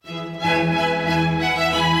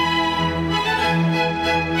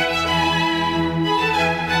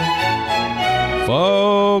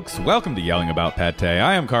Welcome to Yelling About Pate.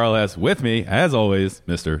 I am Carl S. With me, as always,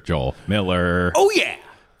 Mr. Joel Miller. Oh, yeah.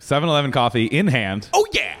 7-Eleven coffee in hand. Oh,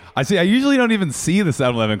 yeah. I usually don't even see the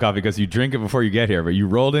 7-Eleven coffee because you drink it before you get here, but you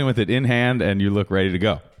rolled in with it in hand and you look ready to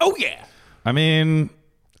go. Oh, yeah. I mean,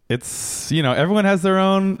 it's, everyone has their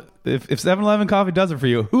own. If 7-Eleven coffee does it for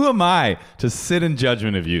you, who am I to sit in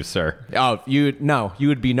judgment of you, sir? Oh, you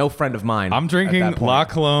would be no friend of mine. I'm drinking at that point. La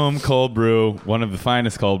Colombe cold brew, one of the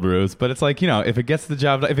finest cold brews, but it's like, if it gets the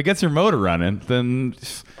job, if it gets your motor running, then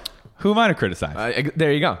who am I to criticize?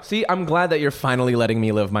 There you go. See, I'm glad that you're finally letting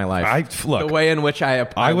me live my life. Look, the way in which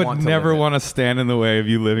I would never want to stand in the way of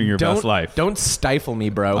you living your best life. Don't stifle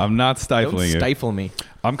me, bro. I'm not stifling you. Don't stifle me.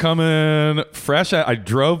 I'm coming fresh. I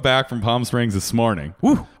drove back from Palm Springs this morning.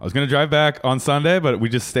 Woo. I was going to drive back on Sunday, but we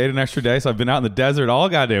just stayed an extra day, so I've been out in the desert all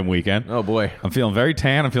goddamn weekend. Oh, boy. I'm feeling very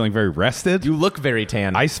tan. I'm feeling very rested. You look very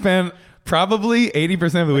tan. I spent probably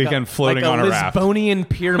 80% of the weekend floating on a raft. Like a Lisbonian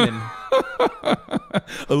pierman.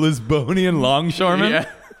 A Lisbonian longshoreman?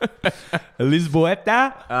 Yeah. A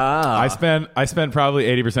Lisboeta? Ah. I spent probably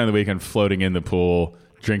 80% of the weekend floating in the pool,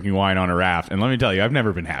 drinking wine on a raft, and let me tell you, I've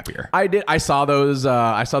never been happier. I saw those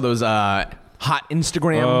hot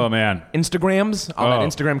Instagram. Oh man, Instagrams, all that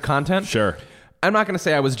Instagram content. Sure. I'm not going to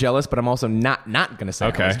say I was jealous, but I'm also not going to say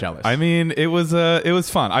I was jealous. I mean, it was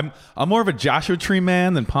fun. I'm more of a Joshua Tree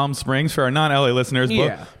man than Palm Springs for our non-LA listeners.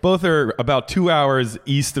 Yeah. Both are about 2 hours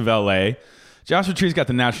east of LA. Joshua Tree's got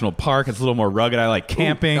the national park. It's a little more rugged. I like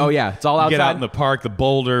camping. Ooh. Oh yeah, it's all outside. You get out in the park, the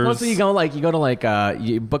boulders. Mostly you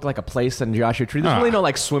book like a place in Joshua Tree. There's really no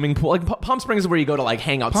like swimming pool. Like Palm Springs is where you go to like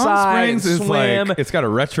hang outside. Palm Springs and is swim. like, it's got a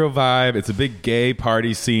retro vibe. It's a big gay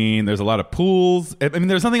party scene. There's a lot of pools. I mean,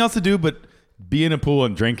 there's nothing else to do but be in a pool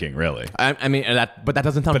and drinking, really. I mean, but that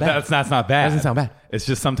doesn't sound bad. That's not bad. That doesn't sound bad. It's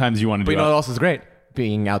just sometimes you want to do But you know what else is great?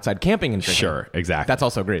 Being outside camping and drinking. Sure, exactly. That's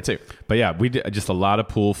also great too. But yeah, we did just a lot of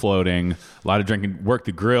pool floating, a lot of drinking, worked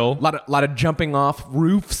the grill. A lot of jumping off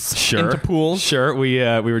roofs into pools. Sure, we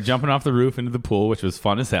were jumping off the roof into the pool, which was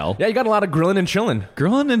fun as hell. Yeah, you got a lot of grilling and chilling.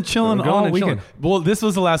 All weekend. Well, this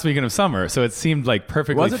was the last weekend of summer, so it seemed like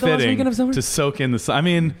perfectly Was it the last fitting weekend of summer? to soak in the sun. I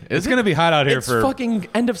mean, it's going to be hot out here It's for fucking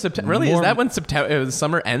end of September. Really? Is that when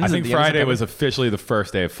summer ends? I at think the end of Friday September? was officially the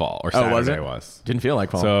first day of fall, or Saturday was it? was. Didn't feel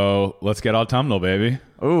like fall. So let's get autumnal, baby.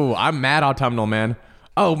 Ooh, I'm mad autumnal, man.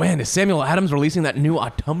 Oh, man, is Samuel Adams releasing that new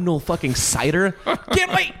autumnal fucking cider?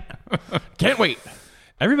 Can't wait. Can't wait.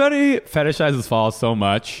 Everybody fetishizes fall so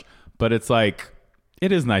much, but it's like,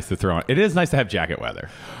 it is nice to throw on. It is nice to have jacket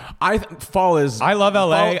weather. Fall is... I love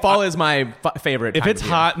LA. Fall is my favorite If time it's of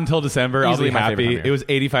year. hot until December, Easily I'll my be favorite time happy. of year. It was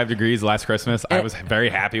 85 degrees last Christmas. I was very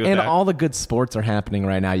happy with And that. all the good sports are happening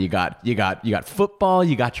right now. You got football,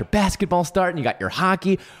 you got your basketball starting, you got your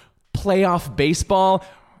hockey, playoff baseball.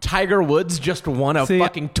 Tiger Woods just won a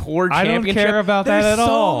fucking tour championship. I don't care about that at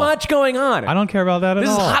all. There's so much going on. I don't care about that at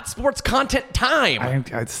all. This is hot sports content time.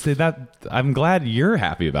 I'd say that I'm glad you're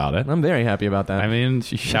happy about it. I'm very happy about that. I mean,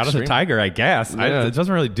 shout out to Tiger, I guess. Yeah. It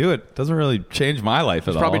doesn't really do it. It doesn't really change my life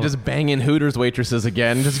at all. Probably just banging Hooters waitresses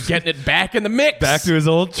again, just getting it back in the mix. Back to his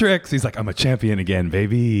old tricks. He's like, I'm a champion again,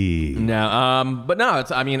 baby. No, but no,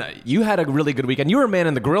 you had a really good weekend. You were a man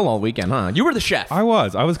in the grill all weekend, huh? You were the chef. I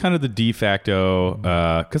was kind of the de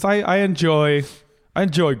facto because I enjoy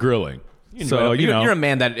grilling. You're a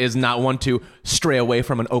man that is not one to stray away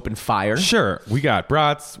from an open fire. Sure, we got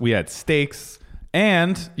brats, we had steaks,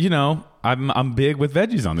 and I'm big with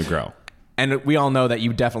veggies on the grill. And we all know that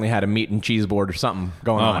you definitely had a meat and cheese board or something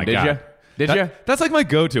going on. Did you? Did you? That's like my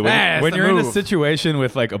go-to. When you're in a situation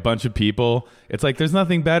with like a bunch of people, it's like there's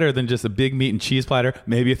nothing better than just a big meat and cheese platter.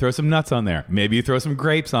 Maybe you throw some nuts on there. Maybe you throw some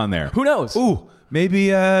grapes on there. Who knows? Ooh, maybe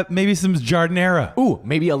some jardinera. Ooh,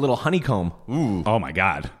 maybe a little honeycomb. Ooh. Oh my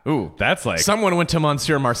God. Ooh, that's like someone went to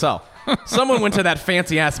Monsieur Marcel. Someone went to that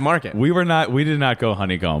fancy ass market. We did not go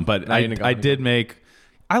honeycomb, but I did make.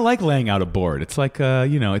 I like laying out a board. It's like,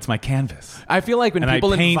 it's my canvas. I feel like when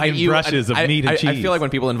people invite you, brushes of meat and cheese. I feel like when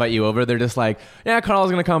people invite you over, they're just like, "Yeah,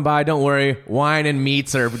 Carl's gonna come by. Don't worry, wine and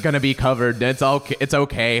meats are gonna be covered. It's okay. It's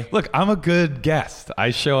okay." Look, I'm a good guest.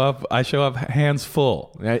 I show up hands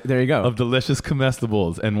full. There you go. Of delicious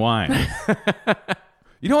comestibles and wine.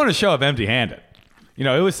 You don't want to show up empty-handed.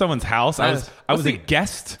 It was someone's house. I was a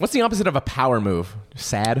guest. What's the opposite of a power move?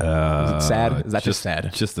 Sad? Is it sad? Is that just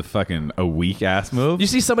sad? Just a weak ass move. You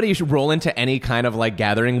see somebody you should roll into any kind of like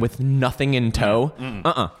gathering with nothing in tow?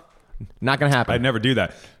 Not gonna happen. I'd never do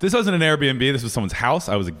that. This wasn't an Airbnb. This was someone's house.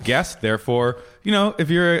 I was a guest. Therefore, if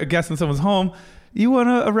you're a guest in someone's home, you want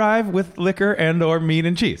to arrive with liquor and or meat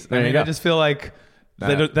and cheese. I just feel like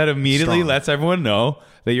that immediately lets everyone know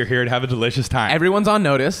that you're here to have a delicious time. Everyone's on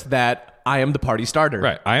notice that I am the party starter.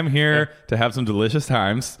 Right. I am here to have some delicious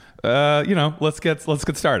times. Let's get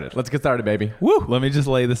started. Let's get started, baby. Woo! Let me just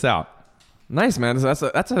lay this out. Nice, man. That's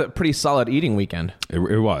a pretty solid eating weekend. It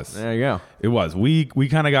was. There you go. It was. We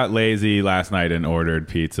kind of got lazy last night and ordered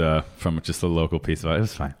pizza from just a local pizza. It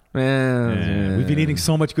was fine. Yeah. We've been eating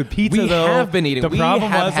so much good pizza, We though. have been eating. The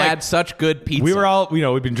problem was had such good pizza. we were all,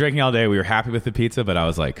 we've been drinking all day. We were happy with the pizza, but I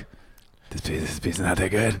was like, this pizza's not that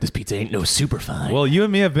good. This pizza ain't no super fine. Well, you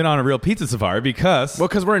and me have been on a real pizza safari because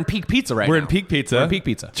we're in peak pizza right now. we're in peak pizza. We're in peak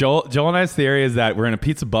pizza. Joel and I's theory is that we're in a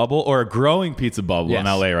pizza bubble or a growing pizza bubble in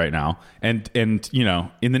Yes. LA right now. And in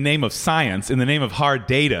the name of science, in the name of hard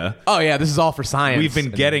data, Oh yeah, this is all for science. we've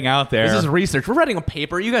been getting out there. This is research. We're writing a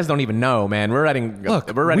paper. You guys don't even know, man. We're writing.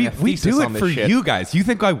 Look, we're writing a we thesis do it on this for shit. you guys. You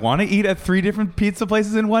think I want to eat at 3 different pizza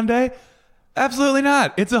places in one day? Absolutely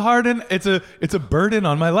not. It's a burden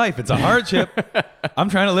on my life. It's a hardship. I'm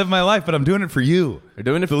trying to live my life, but I'm doing it for you. We're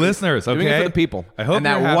doing it for for the listeners. Okay, Doing it for the people. I hope and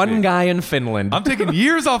that you're happy. one guy in Finland. I'm taking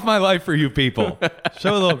years off my life for you people.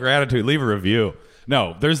 Show a little gratitude. Leave a review.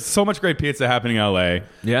 No, there's so much great pizza happening in LA.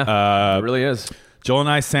 Yeah, it really is. Joel and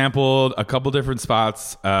I sampled a couple different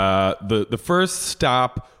spots. The first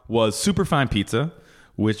stop was Superfine Pizza,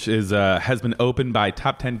 which has been opened by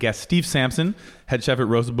top 10 guest Steve Sampson, head chef at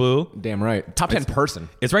Rosa Blue. Damn right. Top 10 person.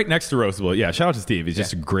 It's right next to Rosa Blue. Yeah, shout out to Steve. He's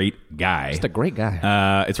just a great guy. Just a great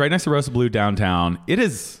guy. It's right next to Rosa Blue downtown.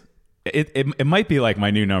 It might be like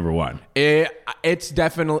my new number one. It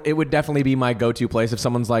would definitely be my go-to place if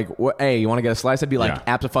someone's like, "Hey, you want to get a slice?" I'd be like, Yeah.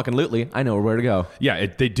 "Absolutely, I know where to go." Yeah,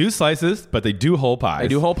 they do slices, but they do whole pies. They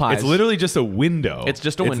do whole pies. It's literally just a window. It's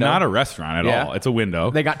just a window. It's not a restaurant at Yeah. all. It's a window.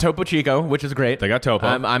 They got Topo Chico, which is great. They got Topo.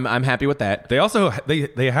 I'm happy with that. They also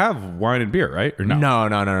they have wine and beer, right? Or no? No.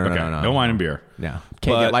 No wine and beer. Yeah,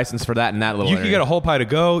 can't But get licensed for that in that little. You area. could get a whole pie to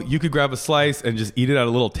go. You could grab a slice and just eat it at a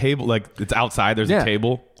little table. Like it's outside. There's a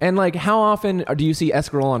table. And like, how often do you see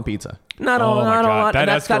escarole on pizza? Not a Oh my not a God. lot. That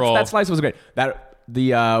And escarole- that slice was great. I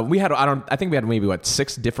think we had maybe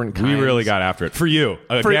 6 different kinds. We really got after it for you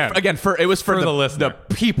again. It was for the listener.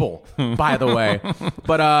 the people, by the way.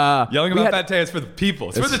 But Yelling about that day is for the people.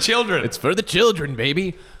 It's for the children. It's for the children,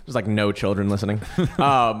 baby. There's like no children listening.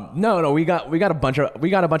 No. We got a bunch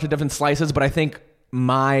of different slices, but I think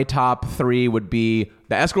my top 3 would be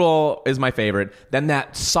the escarole is my favorite. Then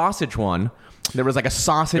that sausage one. There was like a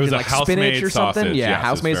sausage It was and a like spinach house-made or something. sausage. Yeah, Yes, it was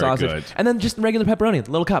house-made very sausage. good. And then just regular pepperoni,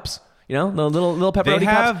 little cups. You know, the little pepperoni They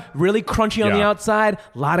have- cups. Really crunchy on the Yeah. outside,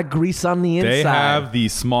 a lot of grease on the inside. They have the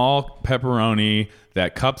small pepperoni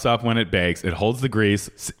that cups up when it bakes. It holds the grease.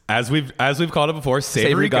 As we've called it before,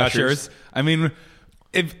 savory gushers. I mean,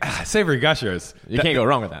 savory gushers. You can't go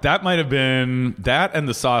wrong with that. That might have been that, and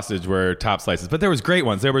the sausage were top slices. But there was great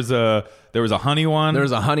ones. There was a honey one. There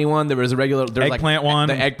was a honey one. There was a regular Eggplant one.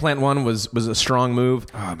 The eggplant one was a strong move.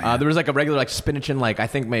 Oh, man. There was like a regular like spinach and like I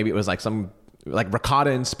think maybe it was like some like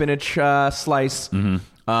ricotta and spinach slice.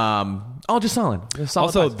 All just solid.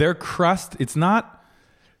 Also, pies. their crust. It's not.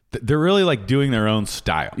 They're really like doing their own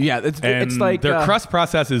style. Yeah, it's And like their crust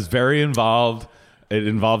process is very involved. It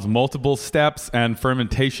involves multiple steps and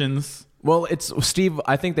fermentations. Well, it's Steve.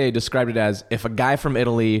 I think they described it as if a guy from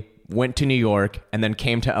Italy went to New York and then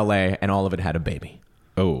came to LA and all of it had a baby.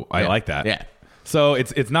 Oh, I like that. Yeah. So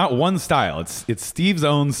it's not one style. It's Steve's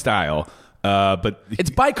own style. But It's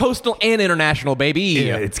bi-coastal and international, baby.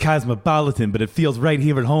 yeah, it's cosmopolitan, but it feels right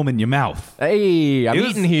here at home in your mouth. Hey, I'm It was-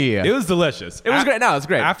 eating here. It was delicious. It was great. No, it's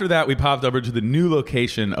great. After that, we popped over to the new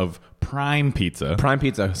location of Prime Pizza. Prime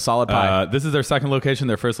Pizza, solid pie. This is their second location.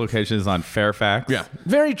 Their first location is on Fairfax.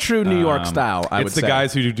 Very true New York style, I would It's say. the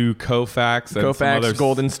guys who do Koufax and some Koufax, other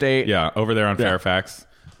Golden State. Yeah, over there on Fairfax.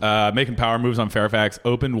 Making power moves on Fairfax.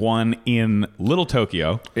 Opened one in Little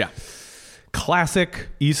Tokyo. Yeah. Classic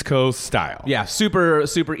East Coast style. Yeah, super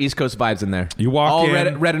East Coast vibes in there. You walk all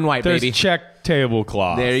in. red and white, there's baby. check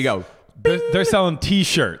tablecloths. There you go. They're selling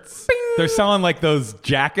T-shirts. They're selling like those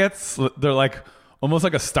jackets. They're like almost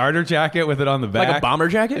like a starter jacket with it on the back, Like a bomber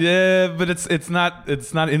jacket? Yeah, but it's not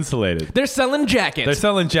insulated. They're selling jackets. They're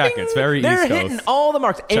selling jackets. Very They're East Coast. hitting all the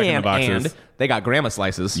marks. Checking the boxes. And they got grandma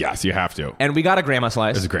slices. Yes, you have to. And we got a grandma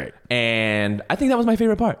slice. It was great. And I think that was my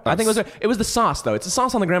favorite part. I think it was the sauce, though. It's the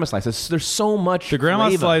sauce on the grandma slice. There's so much The grandma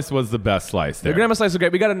flavor. slice was the best slice there. The grandma slice was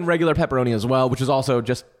great. We got a regular pepperoni as well, which is also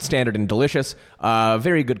just standard and delicious.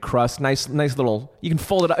 Very good crust. Nice little. You can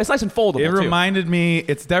fold it up. It's nice and foldable. It too. reminded me.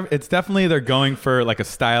 It's definitely they're going for like a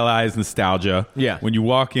stylized nostalgia. Yeah. When you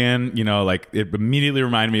walk in, like it immediately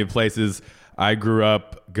reminded me of places I grew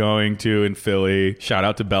up going to in Philly. Shout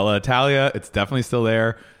out to Bella Italia. It's definitely still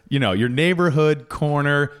there. your neighborhood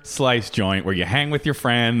corner slice joint where you hang with your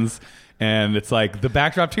friends. And it's like the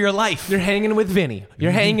backdrop to your life. You're hanging with Vinny.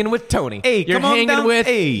 You're hanging with Tony. Hey, you're come on hanging down. with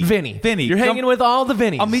Hey, Vinny. Vinny, You're hanging with all the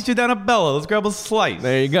Vinnies. I'll meet you down at Bella. Let's grab a slice.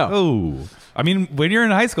 There you go. Oh, I mean, when you're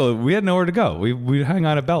in high school, we had nowhere to go. We hang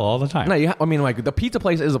out at Bella all the time. No, like the pizza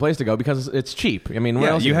place is a place to go because it's cheap. I mean,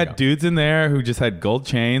 where else you are had gonna go? dudes in there who just had gold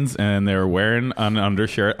chains and they were wearing an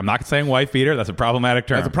undershirt. I'm not saying wife beater. That's a problematic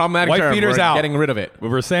term. That's a problematic wife term. beater's We're out. getting rid of it.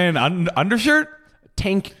 We're saying undershirt.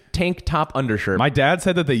 Tank top undershirt. My dad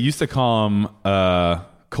said that they used to call them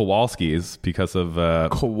Kowalskis because of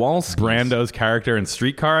Kowalski. Brando's character in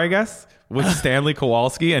Streetcar, I guess, with Stanley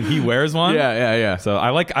Kowalski, and he wears one. Yeah. So I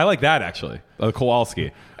like that actually, a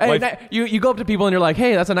Kowalski. Hey, you go up to people and you're like,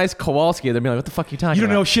 hey, that's a nice Kowalski. They'll be like, what the fuck are you talking You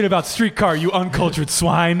don't about? know shit about Streetcar, you uncultured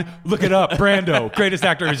swine. Look it up. Brando, greatest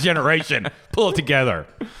actor of his generation. Pull it together.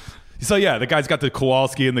 So yeah, the guy's got the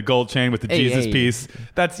Kowalski and the gold chain with the Jesus piece.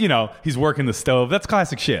 That's, he's working the stove. That's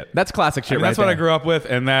classic shit. That's classic shit. And that's right what I there. grew up with,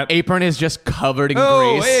 and that Apron is just covered in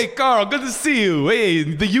Oh, grease. hey Carl, good to see you. Hey,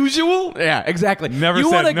 the usual? Yeah, exactly. No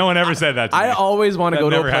one ever said that to me. I always want to That go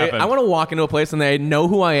to a never place. happened. I want to walk into a place and they know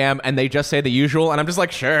who I am and they just say the usual, and I'm just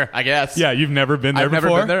like, sure, I guess. Yeah, you've never been there I've before?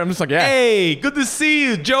 never been there. I'm just like, yeah. Hey, good to see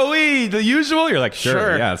you, Joey. The usual? You're like,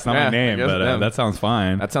 sure. Yeah, it's not Yeah, my name, I guess, but yeah. that sounds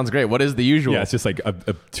fine. That sounds great. What is the usual? Yeah, it's just like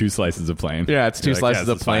two slices of plain. Yeah, it's two You're like, slices yeah,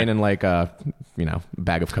 of this is plain fine. and like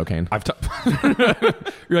bag of cocaine. You're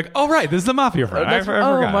like, oh right, this is a mafia friend. I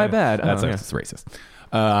forgot. my bad. That's Oh, yeah. that's racist.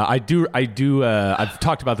 I do. I've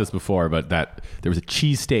talked about this before, but that there was a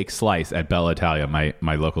cheesesteak slice at Bella Italia,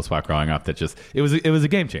 my local spot growing up. That just it was a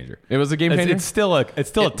game changer. It was a game changer? It's still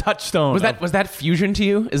a touchstone. Was that fusion to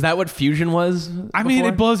you? Is that what fusion was? I mean, before?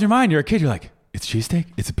 it blows your mind. You're a kid. You're like, it's cheesesteak.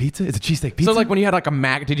 It's a pizza. It's a cheesesteak pizza. So like when you had like a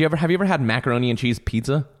mac, have you ever had macaroni and cheese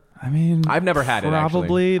pizza? I mean, I've never had it.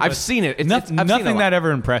 Probably. I've seen it. I've seen nothing it a lot. that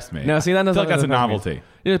ever impressed me. No, see, that I doesn't. feel like that's a doesn't impress me. novelty.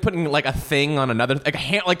 You're putting like a thing on another,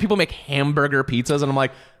 like people make hamburger pizzas, and I'm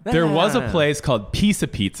like, There was a place called Pizza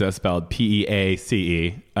Pizza, spelled Peace.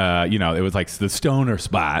 It was like the stoner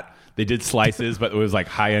spot. They did slices, but it was like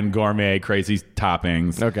high-end gourmet, crazy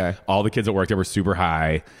toppings. Okay. All the kids that worked there were super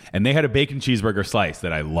high. And they had a bacon cheeseburger slice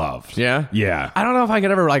that I loved. Yeah? Yeah. I don't know if I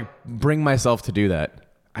could ever like bring myself to do that.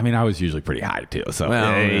 I mean, I was usually pretty high, too. So,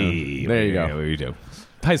 Well, hey, there you go. What do you do?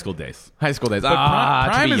 High school days. High school days. But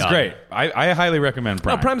Prime to be is young. great. I highly recommend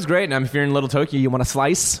Prime. No, Prime's great. And if you're in Little Tokyo, you want a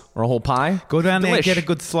slice or a whole pie, Go down there and Delish. get a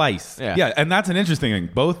good slice. Yeah. And that's an interesting thing.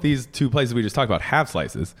 Both these two places we just talked about have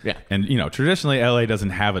slices. Yeah. And, traditionally LA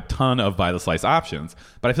doesn't have a ton of by the slice options,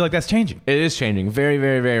 but I feel like that's changing. It is changing very,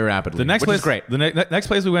 very, very rapidly. The next which place, is great. The next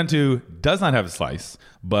place we went to does not have a slice,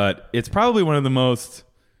 but it's probably one of the most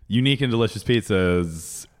unique and delicious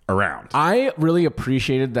pizzas around. I really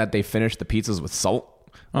appreciated that they finished the pizzas with salt.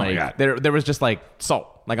 Oh my God. There was just like salt,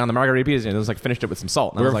 like on the margarita pizza, and it was like finished it with some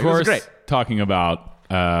salt. And I We're was of like, course this is great. talking about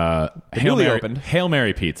newly opened. Hail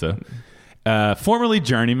Mary Pizza. Formerly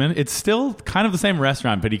Journeyman. It's still kind of the same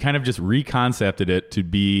restaurant, but he kind of just reconcepted it to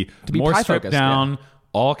be more pie stripped focused, down,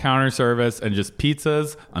 all counter service, and just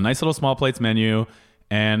pizzas, a nice little small plates menu,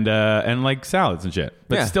 and like salads and shit.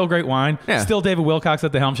 But Yeah. still great wine. Yeah. Still David Wilcox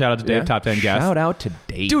at the helm. Shout out to Dave, top 10 guest. Shout out to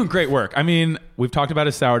Dave. Doing great work. I mean, we've talked about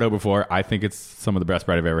his sourdough before. I think it's some of the best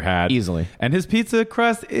bread I've ever had. Easily. And his pizza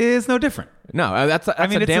crust is no different. No, that's I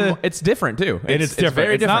mean, it's different too. It's different.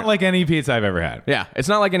 very It's different. not like any pizza I've ever had. Yeah, it's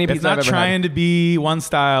not like any pizza It's not I've ever trying had. to be one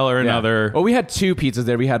style or Yeah. another. Well, we had two pizzas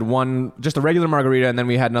there. We had one, just a regular margarita, and then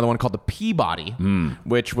we had another one called the Peabody,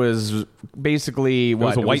 which was basically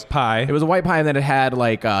what? was a white pie. It was a white pie, and then it had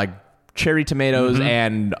like cherry tomatoes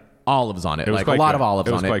and olives on it. was Like a quite lot good. of olives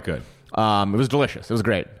It on was it. quite good. It was delicious. It was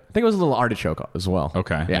great. I think it was a little artichoke as well.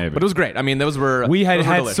 Okay, Yeah, maybe. but it was great. I mean, those were We had those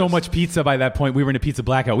were had delicious. so much pizza by that point. We were in a pizza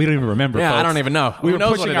blackout. We don't even remember. Yeah, I folks. don't even know. We Who were knows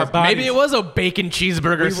what pushing it our is? bodies. Maybe it was a bacon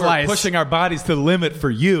cheeseburger We slice. were pushing our bodies to the limit for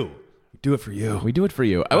you. Do it for you. We do it for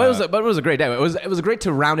you. But it was a great day. It was great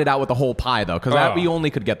to round it out with the whole pie though, because we only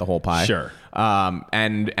could get the whole pie. Sure.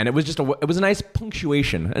 And it was just it was a nice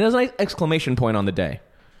punctuation and it was a nice exclamation point on the day.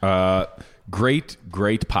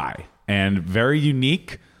 Great pie and very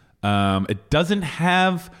unique. It doesn't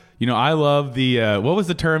have. I love the. What was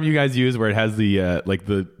the term you guys use where it has the like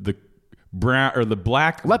the brown or the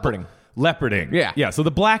black Leoparding. Leoparding. Yeah. So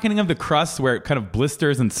the blackening of the crust where it kind of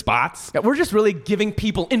blisters and spots. Yeah, we're just really giving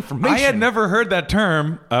people information. I had never heard that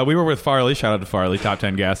term. We were with Farley. Shout out to Farley, top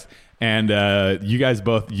 10 guest. And you guys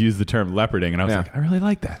both used the term leoparding. And I was like, I really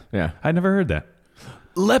like that. Yeah. I'd never heard that.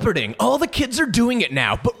 Leoparding. All the kids are doing it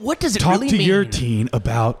now, but what does it Talk really to mean? your teen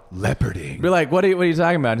about leoparding. We're like, what are you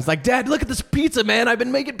talking about? And it's like, Dad, look at this pizza, man. I've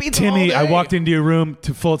been making pizza Timmy, all I day." walked into your room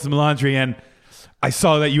to fold some laundry and I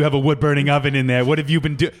saw that you have a wood burning oven in there. What have you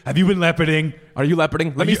been doing? Have you been leoparding? Are you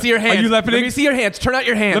leoparding? Let me see your hands. Are you leoparding? Let me see your hands. Turn out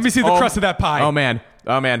your hands. Let me see the crust of that pie. Oh man.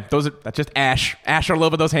 That's just ash. Ash all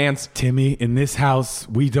over those hands. Timmy, in this house,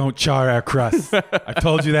 we don't char our crust. I've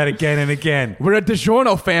told you that again and again. We're a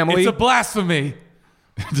DiGiorno family. It's a blasphemy.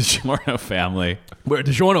 DiGiorno family. We're a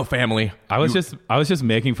DiGiorno family. I was just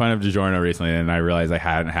making fun of DiGiorno recently, and I realized I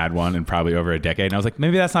hadn't had one in probably over a decade, and I was like,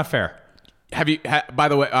 maybe that's not fair. By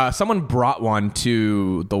the way, someone brought one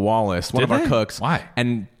to the Wallace, one of our cooks. Why?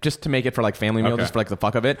 And just to make it for like family meal, Okay. just for like the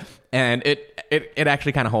fuck of it. And it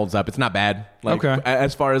actually kind of holds up. It's not bad. Like, Okay.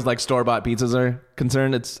 As far as like store-bought pizzas are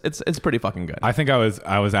concerned, it's pretty fucking good. I think I was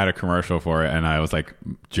at a commercial for it, and I was like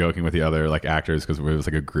joking with the other like actors because it was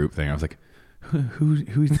like a group thing. I was like, who's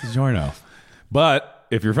DiGiorno? But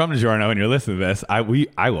if you're from DiGiorno and you're listening to this, I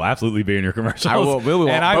will absolutely be in your commercials. We will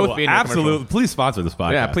and I both will be in your absolutely commercials. please sponsor this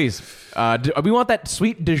podcast. Yeah, please. We want that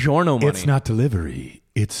sweet DiGiorno money. It's not delivery.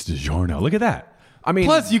 It's DiGiorno. Look at that. I mean,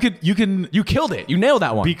 plus you killed it. You nailed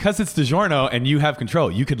that one. because it's DiGiorno and you have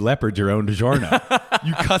control. You could leopard your own DiGiorno.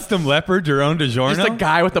 You custom leopard your own DiGiorno. Just a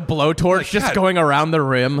guy with a blowtorch just God. going around the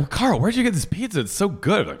rim. Carl, where'd you get this pizza? It's so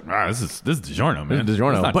good. Like, wow, this is DiGiorno, man. This is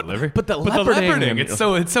DiGiorno. It's not But- delivery. but the leoparding- it's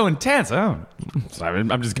so intense. I'm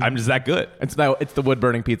just that good. It's the wood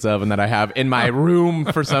burning pizza oven that I have in my room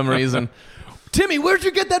for some reason. Timmy, where'd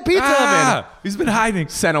you get that pizza oven? He's been hiding.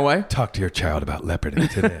 Sent away. Talk to your child about leoparding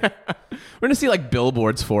today. We're gonna see like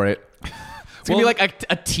billboards for it. It's gonna be like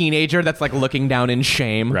a teenager that's like looking down in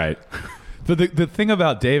shame. Right. But the thing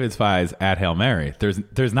about David's Pies at Hail Mary,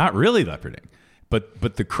 there's not really leoparding,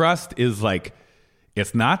 but the crust is like,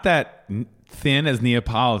 it's not that thin as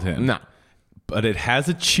Neapolitan. No. But it has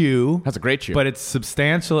a chew. Has a great chew. But it's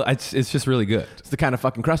substantial. It's just really good. It's the kind of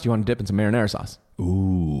fucking crust you want to dip in some marinara sauce.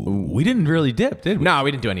 Ooh. We didn't really dip, did we? No,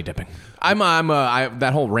 we didn't do any dipping. That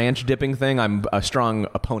whole ranch dipping thing. I'm a strong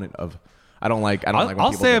opponent of. I don't like. When I'll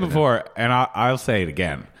people say it dip in before, and I'll say it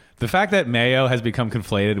again. The fact that mayo has become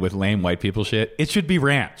conflated with lame white people shit, it should be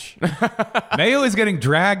ranch. Mayo is getting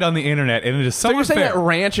dragged on the internet, and it is so So you're saying unfair. that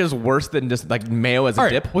ranch is worse than just like mayo as a All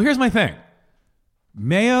right, dip? well, here's my thing.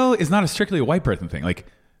 Mayo is not strictly a white person thing.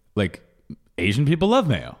 Like Asian people love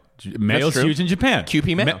mayo. Mayo's true. huge in Japan.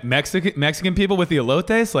 QP mayo. Mexican people with the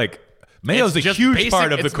elotes, like mayo's It's a just huge basic-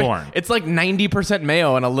 part of the it's corn. It's like 90%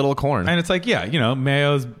 mayo and a little corn. And it's like, yeah,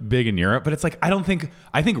 mayo's big in Europe, but it's like,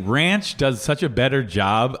 I think ranch does such a better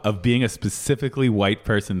job of being a specifically white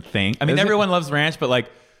person thing. I mean, Is it? everyone loves ranch, but like,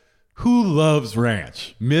 who loves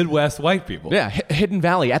ranch? Midwest white people. Yeah, Hidden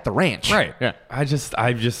Valley at the ranch. Right. Yeah.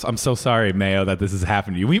 I'm so sorry, Mayo, that this has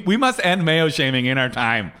happened to you. We must end Mayo shaming in our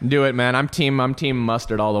time. Do it, man. I'm team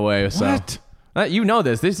mustard all the way. So. What? You know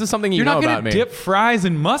this. This is something You're know not about going me. to dip fries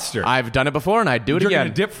in mustard. I've done it before, and I'd do it You're again.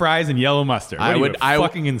 going to dip fries in yellow mustard. What are you,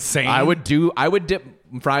 fucking insane? I would dip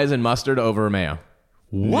fries in mustard over mayo.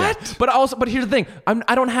 What? Yeah. But here's the thing.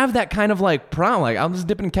 I don't have that kind of like problem. Like I'll just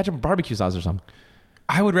dip it in ketchup and barbecue sauce or something.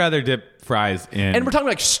 I would rather dip fries in. And we're talking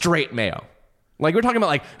like straight mayo. Like we're talking about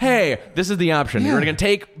like, hey, this is the option. Yeah. You're gonna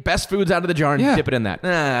take best foods out of the jar and Yeah. dip it in that.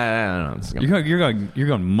 Nah. You're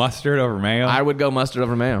going mustard over mayo. I would go mustard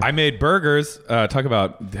over mayo. I made burgers. Talk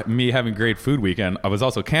about me having great food weekend. I was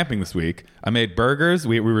also camping this week. I made burgers.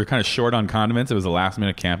 We were kind of short on condiments. It was a last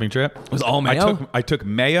minute camping trip. It was all mayo? I took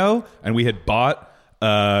mayo, and we had bought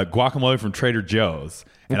guacamole from Trader Joe's,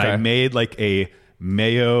 and Okay. I made like a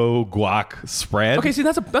mayo guac spread. Okay, see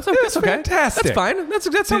that's was okay. fantastic. That's fine. That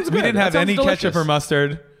sounds good. We didn't That have sounds any delicious. ketchup or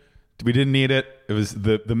mustard. We didn't need it. It was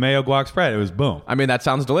the mayo guac spread. It was boom. I mean, that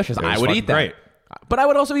sounds delicious. was I would fucking eat that. great. But I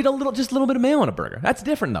would also eat just a little bit of mayo on a burger. That's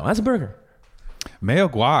different though. That's a burger. Mayo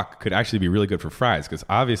guac could actually be really good for fries because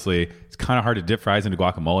obviously it's kind of hard to dip fries into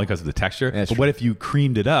guacamole because of the texture. That's But true. what if you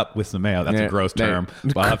creamed it up with some mayo? That's Yeah, a gross yeah. term.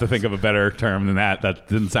 I'll have to think of a better term than that. That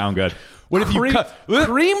didn't sound good. What if you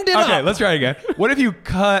Creamed it Okay, up. let's try it again. What if you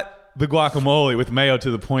cut the guacamole with mayo to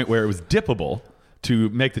the point where it was dippable to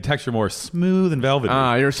make the texture more smooth and velvety?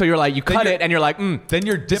 You're like you cut you're- it and you're like, Then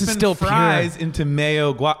you're this is dipping still fries into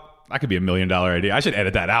mayo guac. That could be $1 million idea. I should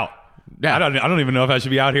edit that out. Yeah. I don't even know if I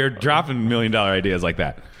should be out here dropping $1 million ideas like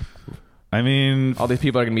that. I mean, all these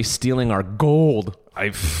people are gonna be stealing our gold.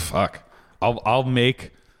 I'll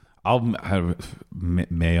make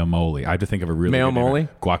mayo mole. I have to think of a really Mayo good name. mole?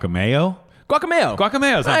 Guacamayo. Guacamayo.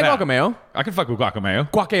 Guacamayo's not I bad. guacamayo. I can fuck with guacamayo.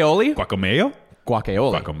 Guacaoli. Guacamayo.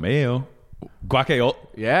 Guacaoli. Guacamayo. Guacayo.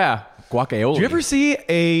 Yeah. Guacaoli. Do you ever see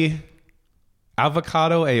a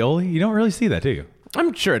avocado aioli? You don't really see that, do you?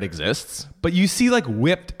 I'm sure it exists. But you see like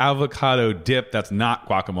whipped avocado dip that's not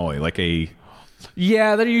guacamole, like a.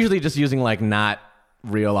 Yeah, they're usually just using like not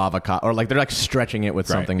real avocado, or like they're like stretching it with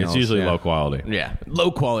something It's else. usually Yeah. low quality. Yeah, low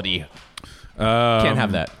quality. Can't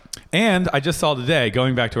have that. And I just saw today,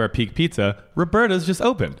 going back to our Peak Pizza, Roberta's just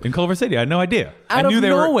opened in Culver City. I had no idea. Out I knew of they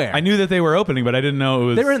nowhere. I knew that they were opening, but I didn't know it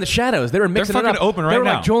was. They were in the shadows. They were mixing They're it up. fucking open right They were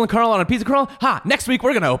now. like Joel and Carl on a pizza crawl. Next week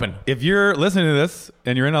we're gonna open. If you're listening to this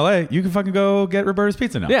and you're in LA, you can fucking go get Roberta's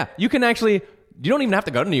Pizza now. Yeah, you can actually. You don't even have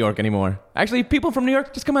to go to New York anymore. Actually, people from New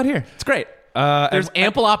York just come out here. It's great. There's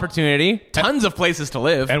ample opportunity, tons of places to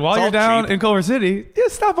live. And while It's you're all down cheap. in Culver City,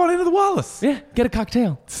 stop on into the Wallace. Yeah, get a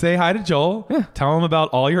cocktail. Say hi to Joel. Yeah. Tell him about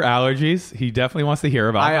all your allergies. He definitely wants to hear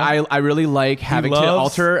about them. I really like He having to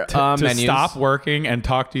loves alter to menus. stop working and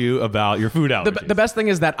talk to you about your food allergies. The best thing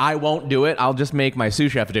is that I won't do it. I'll just make my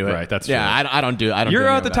sous chef do it. Right, that's yeah. true. I don't do. I don't. You're do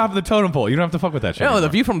any at the of top of the totem pole. You don't have to fuck with that shit. that. No, the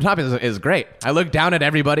anymore. view from the top is great. I look down at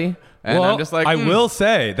everybody, and Well, I'm just like, I will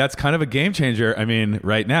say that's kind of a game changer. I mean,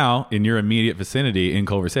 right now in your immediate vicinity in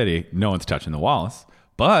Culver City, no one's touching the Wallace,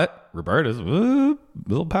 but Roberta's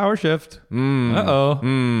little power shift.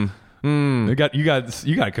 You got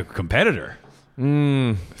a competitor. I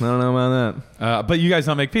don't know about that. But you guys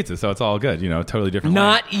don't make pizza, so it's all good. You know, totally different. lane.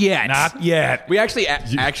 Not yet. Not yet. We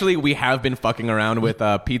actually we have been fucking around with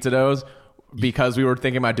pizza doughs because we were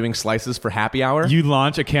thinking about doing slices for happy hour. You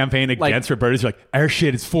launch a campaign against Roberta's. You're like, our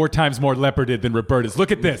shit is 4 times more leoparded than Roberta's.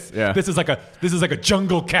 Look at this. Yeah. This is like a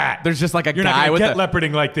jungle cat. There's just like a You're guy not gonna with get a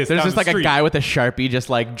leoparding like this. There's down just the like street. a guy with a Sharpie just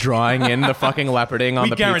like drawing in the fucking leoparding on We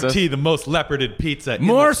the pizza. guarantee the most leoparded pizza in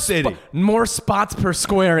More the city. more spots per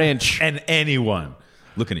square inch. And anyone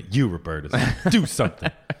looking at you, Roberta's, do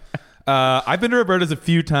something. I've been to Roberta's a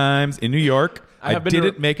few times in New York. I have been to-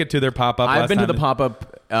 didn't make it to their pop-up. I've last been to time. the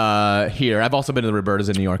pop-up here. I've also been to the Roberta's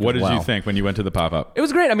in New York. What as did well. you think when you went to the pop-up? It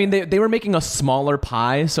was great. I mean, they were making a smaller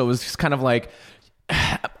pie, so it was just kind of like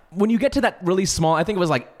when you get to that really small. I think it was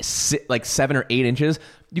like 7 or 8 inches.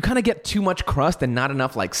 You kind of get too much crust and not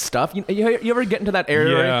enough like stuff. You ever get into that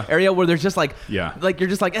area where there's just like like you're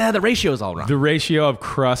just like the ratio's all wrong. The ratio of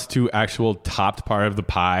crust to actual topped part of the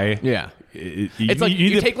pie. Yeah. It's like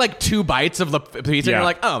you take like 2 bites of the pizza and you're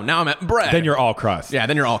like, oh, now I'm at bread. Then you're all crust. Yeah,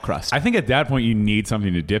 then you're all crust. I think at that point you need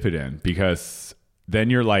something to dip it in because then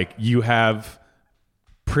you're like, you have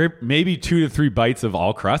maybe 2 to 3 bites of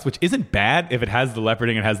all crust, which isn't bad if it has the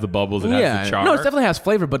leoparding, it has the bubbles, it has the char. No, it definitely has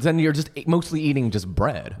flavor, but then you're just mostly eating just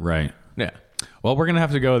bread. Right. Yeah. Well, we're going to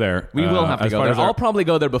have to go there. We will have to as go part there. of our I'll probably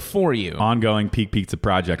go there before you. ongoing Peak Pizza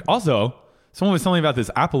project. Also, someone was telling me about this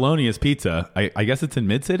Apollonius Pizza. I guess it's in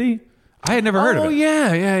Mid-City? I had never heard of it. Oh, yeah.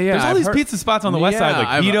 There's all these pizza spots on the west side,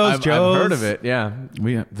 like Vito's, Joe's. I've heard of it, yeah.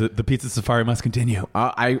 The pizza safari must continue.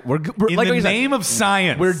 We're In like the we said, name of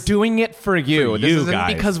science. we're doing it for you. For This you isn't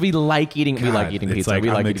guys. because we like eating. We like eating it's pizza. Like, we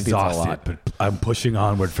I'm like eating pizza a exhausted, lot. but I'm pushing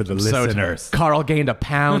onward for the listeners. Carl gained a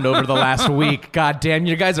pound over the last week. God damn,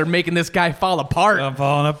 you guys are making this guy fall apart. I'm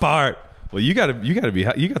falling apart. Well, you got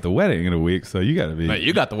the wedding in a week, so you got to be. But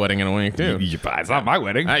you got the wedding in a week too. It's not my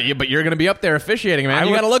wedding. But you're going to be up there officiating, man.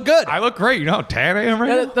 You got to look good. I look great. You know how tan I am right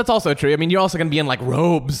Yeah, now? that's also true. I mean, you're also going to be in like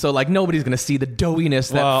robes, so like nobody's going to see the doughiness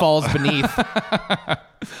that falls beneath.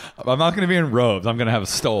 I'm not going to be in robes. I'm going to have a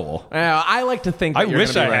stole. I like to think. That I you're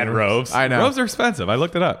wish gonna I be had wearing robes. I know. Robes are expensive. I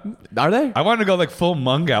looked it up. Are they? I wanted to go like full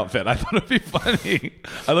monk outfit. I thought it'd be funny.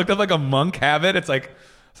 I looked up like a monk habit. It's like,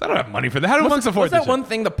 I don't have money for that. How do monks afford What's that this one shit?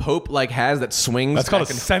 thing the Pope like has that swings? That's called a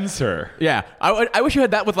back and- censer. Yeah, I wish you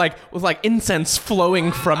had that with like incense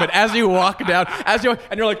flowing from it as you walk down, and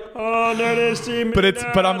you're like, oh,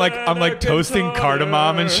 But I'm like toasting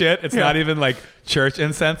cardamom and shit. It's not even like church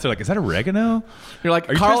incense. They're like, is that oregano? You're like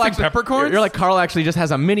Are you Carl toasting actually, peppercorns? You're like Carl actually just has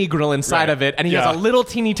a mini grill inside Right. of it, and he Yeah. has a little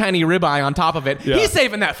teeny tiny ribeye on top of it. Yeah. He's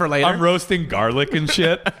saving that for later. I'm roasting garlic and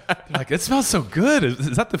shit. They're like, it smells so good.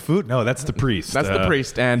 Is that the food? No, that's the priest. That's the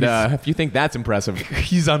priest, and if you think that's impressive,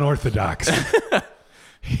 He's unorthodox.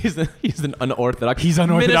 he's an unorthodox. He's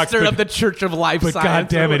unorthodox, minister but- of the Church of Life But Science. God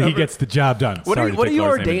damn or it, he whatever. gets the job done. What Sorry are to you take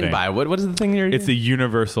Laura's name in ordained vain. by? What is the thing you're? It's the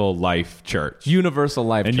Universal Life Church. Universal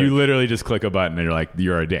Life And Church. you literally just click a button and you're like,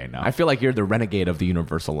 you're ordained now. I feel like you're the renegade of the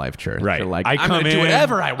Universal Life Church. Right. You're like, I I'm come gonna in, do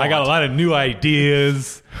whatever I want. I got a lot of new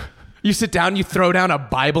ideas. You sit down, you throw down a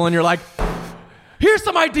Bible, and you're like, here's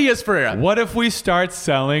some ideas for you. What if we start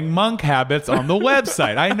selling monk habits on the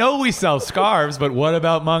website? I know we sell scarves, but what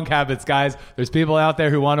about monk habits, guys? There's people out there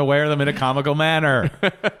who want to wear them in a comical manner.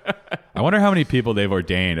 I wonder how many people they've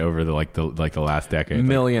ordained over the last decade.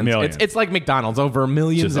 Millions. Millions. It's like McDonald's, over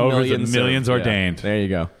millions Just and over the millions. millions of- ordained. There you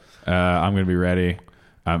go. I'm going to be ready.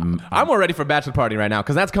 I'm more ready for bachelor party right now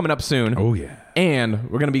because that's coming up soon. Oh, yeah. And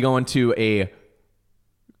we're going to be going to a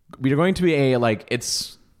like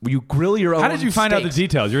it's You grill your own. How did you find out the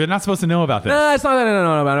details? You're not supposed to know about this. Nah, it's not that I don't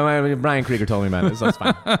know about it. Brian Krieger told me about it, so it's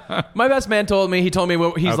fine. My best man told me. He told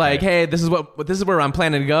me he's like, hey, this is where I'm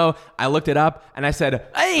planning to go. I looked it up and I said,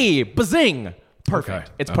 hey, bazing. Perfect.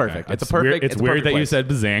 Okay. It's perfect. Okay. It's a perfect. It's a weird perfect that you place. said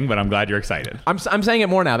bazing, but I'm glad you're excited. I'm saying it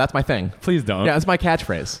more now. That's my thing. Please don't. Yeah, it's my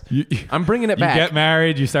catchphrase. I'm bringing it back. You get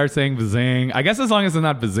married, you start saying bazing. I guess as long as it's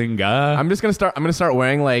not bazinga. I'm gonna start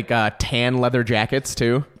wearing like tan leather jackets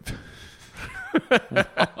too.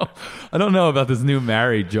 I don't know about this new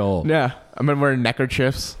married Joel. Yeah, I'm gonna wear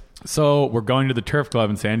neckerchiefs. So we're going to the Turf Club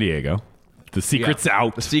in San Diego. The secret's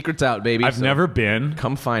out. The secret's out, baby. I've never been.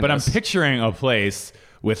 Come find but us. I'm picturing a place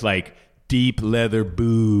with like deep leather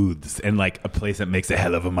booths and like a place that makes a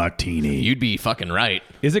hell of a martini. You'd be fucking right.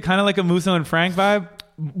 Is it kind of like a Musso and Frank vibe?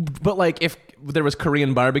 But like if there was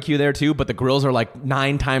Korean barbecue there too, but the grills are like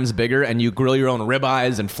 9 times bigger, and you grill your own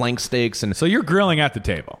ribeyes and flank steaks, and So you're grilling at the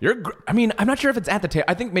table. I mean, I'm not sure if it's at the table.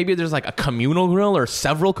 I think maybe there's like a communal grill or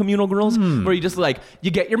several communal grills where you just like,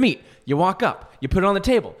 you get your meat, you walk up, you put it on the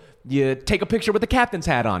table, you take a picture with the captain's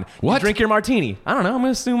hat on, What? you drink your martini. I don't know. I'm gonna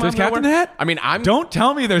assume There's I'm gonna captain wear- hat? I mean, Don't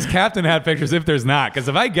tell me there's captain hat pictures if there's not, because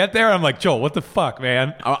if I get there, I'm like, Joel, what the fuck,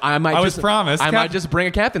 man? I was promised. I might just bring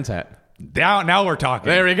a captain's hat. Now we're talking.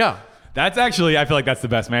 There we go. That's actually, I feel like that's the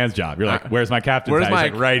best man's job. You're like, where's my captain's hat? He's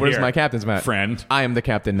like, right where's here. my captain's hat? Friend. I am the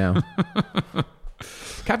captain now.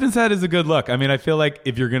 Captain's hat is a good look. I mean, I feel like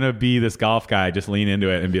if you're going to be this golf guy, just lean into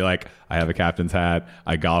it and be like, I have a captain's hat.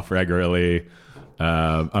 I golf regularly.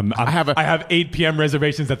 I have 8 p.m.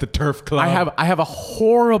 reservations at the Turf Club. I have a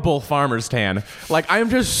horrible farmer's tan. Like, I am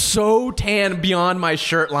just so tan beyond my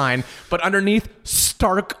shirt line, but underneath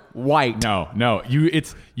stark white. No.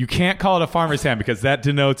 You can't call it a farmer's tan because that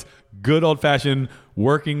denotes good old fashioned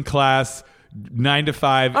working class 9 to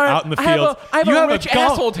 5 All right, out in the I have fields. a- I have a rich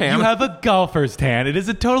asshole tan. You have a golfer's tan. It is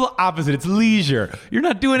a total opposite. It's leisure. You're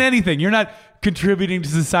not doing anything. You're not contributing to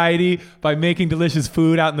society by making delicious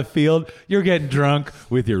food out in the field. You're getting drunk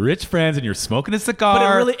with your rich friends and you're smoking a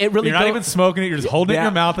cigar. But it really you're not go- even smoking it. You're just holding it in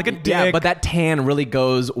your mouth like a dick. Yeah, but that tan really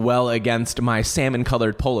goes well against my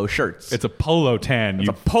salmon-colored polo shirts. It's a polo tan. It's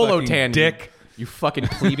you a polo fucking tan, dick. You fucking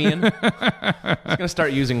plebeian. I'm just gonna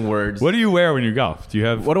start using words. What do you wear when you golf? Do you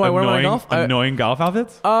have What do I wear when I golf? Annoying golf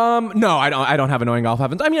outfits? No, I don't have annoying golf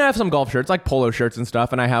outfits. I mean, I have some golf shirts, like polo shirts and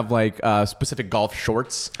stuff, and I have like specific golf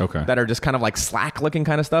shorts. Okay. That are just kind of like slack looking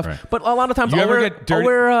kind of stuff. Right. But a lot of times You I'll ever wear, get dirty-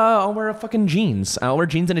 I'll wear a fucking jeans. I'll wear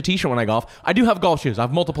jeans and a t-shirt when I golf. I do have golf shoes. I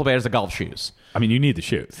have multiple pairs of golf shoes. I mean, you need the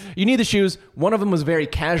shoes. You need the shoes. One of them was very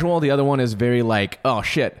casual. The other one is very like, oh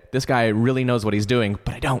shit, this guy really knows what he's doing,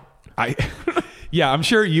 but I don't. Yeah, I'm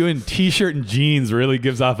sure you in t-shirt and jeans really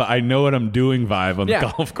gives off a I know what I'm doing vibe on the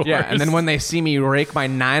golf course. Yeah, and then when they see me rake my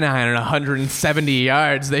 9-iron 170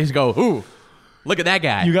 yards, they just go, ooh, look at that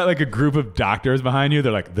guy. you got like a group of doctors behind you.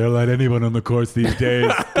 They're like, they'll let anyone on the course these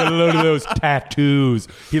days. Get a load of those tattoos.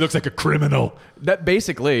 He looks like a criminal. That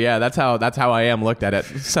basically, yeah, that's how I am looked at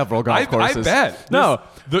several golf courses. I bet. No.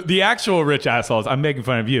 The actual rich assholes, I'm making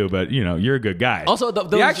fun of you, but you know, you're a good guy. Also, the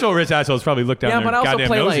those- actual rich assholes probably look down Yeah, their but I also goddamn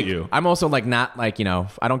play nose like at you. I'm also like not like, you know,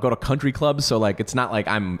 I don't go to country clubs, so like it's not like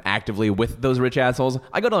I'm actively with those rich assholes.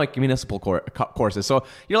 I go to like municipal courses, so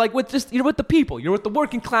you're like you're with the people, you're with the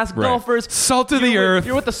working class Right. golfers, Salt of the earth.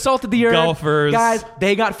 You're with the salt of the earth Golfers. guys.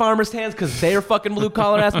 They got farmers' tans because they're fucking blue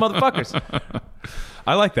collar ass motherfuckers.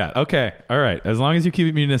 I like that. Okay. All right. As long as you keep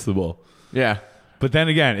it municipal. Yeah. But then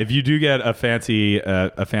again, if you do get a fancy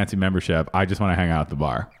membership, I just want to hang out at the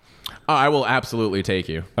bar. Oh, I will absolutely take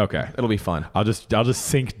you. Okay. It'll be fun. I'll just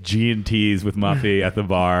sink G&Ts with Muffy at the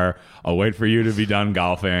bar. I'll wait for you to be done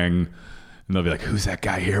golfing. And they'll be like, who's that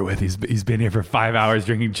guy here with? He's been here for 5 hours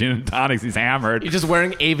drinking gin and tonics. He's hammered. He's just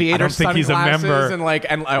wearing aviator I don't think he's a sunglasses member. and like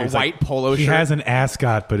a He's white like, polo He shirt. has an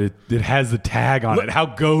ascot, but it has the tag on it. How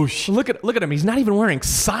gauche. Look at him. He's not even wearing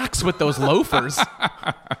socks with those loafers.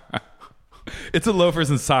 It's a loafers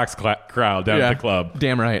and socks crowd down at the club.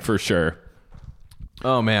 Damn right. For sure.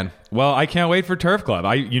 Oh man. Well, I can't wait for Turf Club.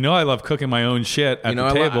 I love cooking my own shit at the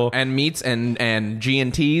table. And meats and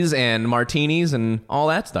G&Ts and martinis and all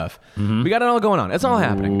that stuff. We got it all going on. It's all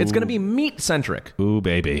happening. It's going to be meat centric. Ooh,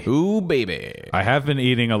 baby. Ooh, baby. I have been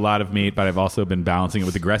eating a lot of meat, but I've also been balancing it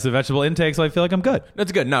with aggressive vegetable intake, so I feel like I'm good.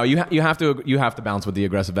 That's good. No, you have to balance with the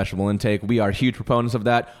aggressive vegetable intake. We are huge proponents of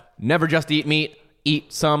that. Never just eat meat.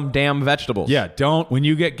 Eat some damn vegetables. Yeah, when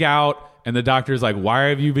you get gout and the doctor's like, why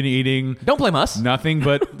have you been eating Don't blame us. nothing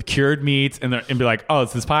but cured meats? And be like, oh,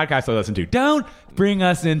 it's this podcast I listen to. Don't bring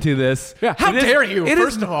us into this. Yeah, how dare you,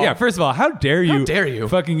 first of all. Yeah, first of all, how dare you? How dare you?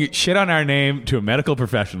 Fucking shit on our name to a medical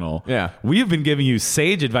professional. Yeah. We have been giving you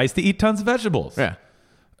sage advice to eat tons of vegetables. Yeah.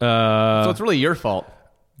 So it's really your fault.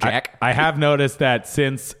 Jack. I have noticed that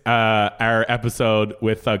since our episode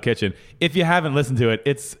with Thug Kitchen, if you haven't listened to it,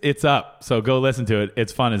 it's up. So go listen to it.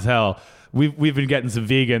 It's fun as hell. We've been getting some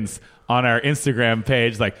vegans on our Instagram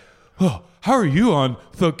page like, oh, how are you on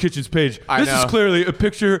Thug Kitchen's page? This is clearly a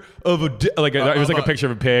picture of it was like a picture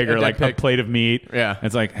of a pig or like a plate of meat. Yeah. And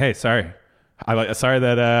it's like, hey, sorry. Sorry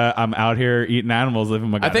that I'm out here eating animals, living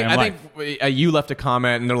my goddamn life. I think you left a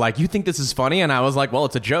comment and they're like, you think this is funny? And I was like, well,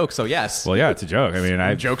 it's a joke, so yes. Well, yeah, it's a joke. I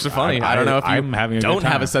mean, jokes are funny. I don't know if you I'm having a don't good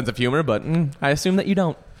time. have a sense of humor, but I assume that you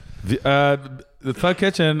don't. The Thug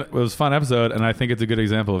Kitchen was a fun episode, and I think it's a good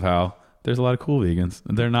example of how there's a lot of cool vegans.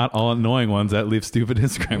 They're not all annoying ones that leave stupid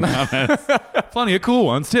Instagram comments. Plenty of cool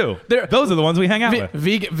ones, too. Those are the ones we hang out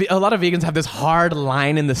with. A lot of vegans have this hard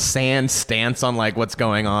line in the sand stance on like what's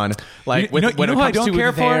going on. Like when it comes I don't to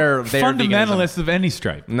care their for? Fundamentalists of any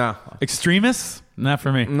stripe. No. Extremists? Not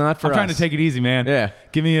for me. Not for I'm trying us. to take it easy, man. Yeah.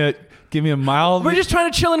 Give me a mild. We're just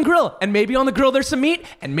trying to chill and grill, and maybe on the grill there's some meat,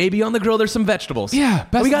 and maybe on the grill there's some vegetables. Yeah,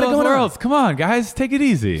 best we got of it both going worlds. Come on, guys, take it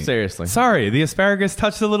easy. Seriously. Sorry, the asparagus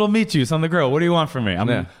touched a little meat juice on the grill. What do you want from me?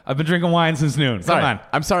 I've been drinking wine since noon. Sorry. Come on.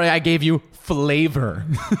 I'm sorry I gave you flavor.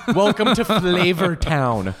 Welcome to Flavor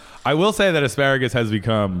Town. I will say that asparagus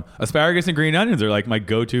and green onions are like my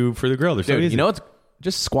go-to for the grill. They're so Dude, easy. you know it's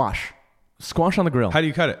just squash on the grill. How do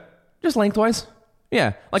you cut it? Just lengthwise.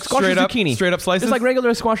 Yeah, like squash Straight or up- zucchini. straight up slices? Just like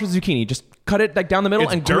regular squash or zucchini. Just cut it like down the middle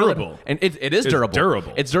It's and grill durable. it. And it is durable.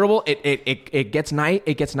 durable. It's durable. It gets nice.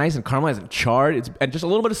 It gets nice and caramelized and charred. And just a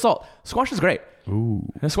little bit of salt. Squash is great. Ooh.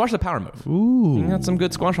 And squash is a power move. Ooh. You got some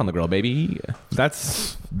good squash on the grill, baby.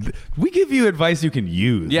 We give you advice you can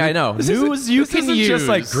use. Yeah, I know. This News isn't, you this can isn't use. just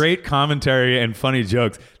like great commentary and funny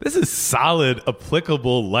jokes. This is solid,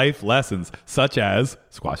 applicable life lessons, such as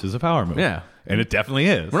squash is a power move. Yeah. And it definitely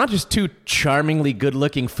is. We're not just two charmingly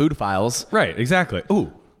good-looking food files. Right, exactly.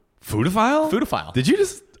 Ooh, foodophile? Foodophile. Did you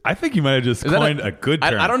just... I think you might have just coined a good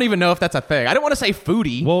term. I don't even know if that's a thing. I don't want to say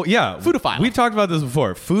foodie. Well, yeah. Foodophile. We've talked about this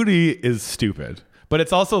before. Foodie is stupid. But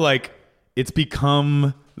it's also like... It's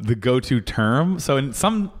become the go-to term. So in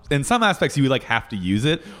some aspects, you like have to use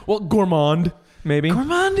it. Well, gourmand, maybe.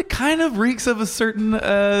 Gourmand kind of reeks of a certain...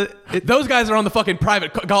 Those guys are on the fucking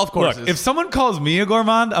private golf courses. Look, if someone calls me a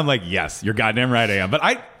gourmand, I'm like, yes, you're goddamn right I am. But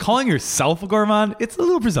calling yourself a gourmand, it's a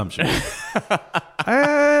little presumptuous.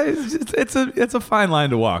 It's a fine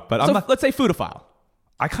line to walk. But so let's say foodophile.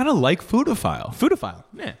 I kind of like foodophile. Foodophile.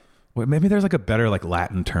 Yeah. Wait, maybe there's like a better like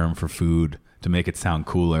Latin term for food to make it sound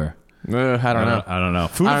cooler. I don't know. I don't know.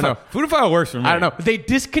 Foodоphile works for me. I don't know. They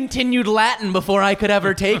discontinued Latin before I could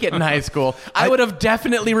ever take it in high school. I would have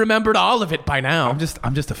definitely remembered all of it by now. I'm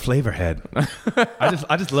just a flavor head. I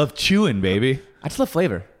just love chewing, baby. I just love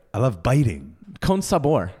flavor. I love biting. Con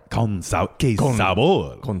sabor. Que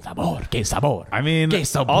sabor. Con sabor. Que sabor. I mean, Que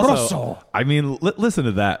sabroso. also, listen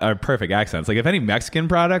to that. Our perfect accents. Like, if any Mexican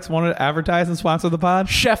products want to advertise and sponsor the pod.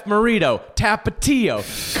 Chef Merito, Tapatio,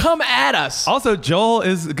 come at us. Also, Joel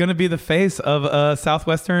is going to be the face of a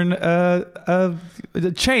Southwestern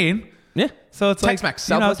chain. Yeah. So it's Tex-Mex. like,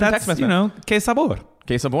 Southwestern that's, Tex-Mex. que sabor.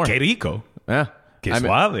 Que sabor. Que rico. Yeah. Que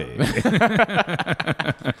suave.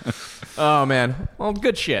 Oh, man. Well,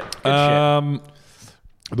 good shit. Good shit.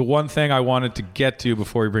 The one thing I wanted to get to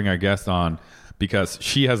before we bring our guest on, because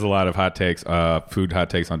she has a lot of hot takes, food hot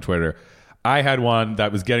takes on Twitter. I had one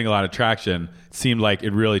that was getting a lot of traction. It seemed like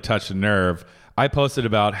it really touched a nerve. I posted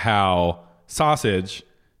about how sausage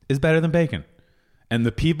is better than bacon. And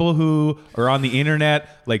the people who are on the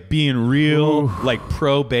internet, like being real, like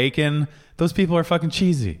pro bacon, those people are fucking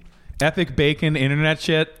cheesy. Epic bacon internet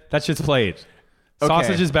shit, that shit's played.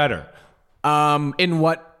 Sausage is better. In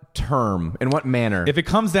what term? In what manner? If it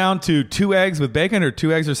comes down to 2 eggs with bacon or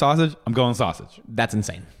 2 eggs or sausage, I'm going sausage. That's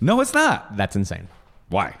insane. No, it's not. That's insane.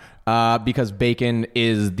 Why? Because bacon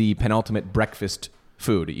is the penultimate breakfast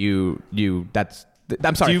food. I'm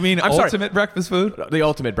sorry. Do you mean I'm ultimate sorry. breakfast food? The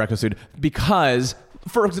ultimate breakfast food. Because,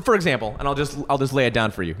 for example, and I'll just lay it down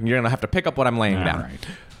for you. You're gonna have to pick up what I'm laying down. Right.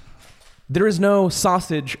 There is no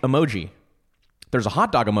sausage emoji. There's a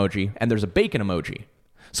hot dog emoji and there's a bacon emoji.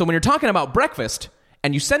 So when you're talking about breakfast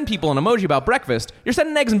and you send people an emoji about breakfast, you're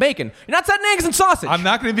sending eggs and bacon. You're not sending eggs and sausage. I'm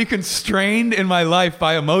not going to be constrained in my life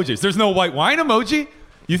by emojis. There's no white wine emoji.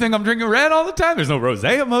 You think I'm drinking red all the time? There's no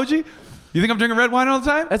rosé emoji. You think I'm drinking red wine all the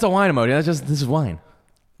time? That's a wine emoji. This is wine.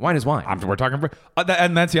 Wine is wine. We're talking,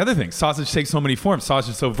 and that's the other thing. Sausage takes so many forms.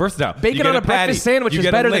 Sausage is so versatile. Bacon on a breakfast sandwich is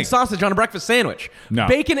better than sausage on a breakfast sandwich. No.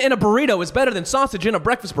 Bacon in a burrito is better than sausage in a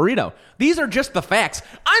breakfast burrito. These are just the facts.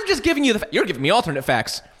 I'm just giving you you're giving me alternate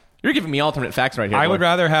facts. You're giving me alternate facts right here. I boy. would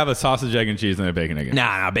rather have a sausage, egg, and cheese than a bacon, egg, and cheese.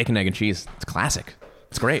 Nah, bacon, egg, and cheese. It's classic.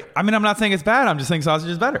 It's great. I mean, I'm not saying it's bad. I'm just saying sausage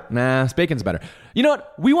is better. Nah, bacon's better. You know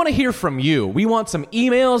what? We want to hear from you. We want some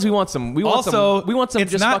emails. We want some.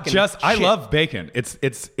 It's just not fucking just. I shit. love bacon. It's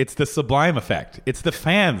the Sublime effect. It's the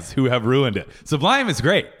fans who have ruined it. Sublime is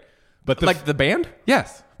great, but like the band.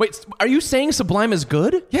 yes, Wait, are you saying Sublime is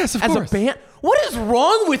good? Yes, of As course. a band? What is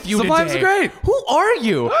wrong with you Sublime's today? great. Who are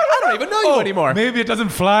you? I don't even know you anymore. Maybe it doesn't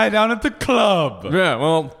fly down at the club. Yeah,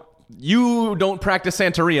 well, you don't practice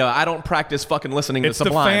Santeria. I don't practice fucking listening It's to the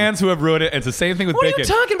Sublime. fans who have ruined it. And it's the same thing with What bacon. are you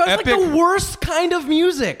talking about? It's Epic- like the worst kind of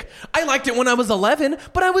music. I liked it when I was 11,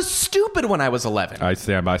 but I was stupid when I was 11. I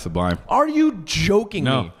stand by Sublime. Are you joking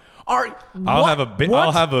No. me? I'll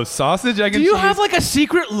have a sausage. I can Do you cheese. have like a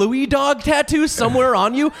secret Louis dog tattoo somewhere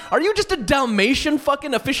on you? Are you just a Dalmatian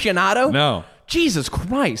fucking aficionado? No. Jesus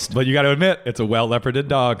Christ. But you got to admit, it's a well-leoparded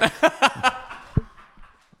dog.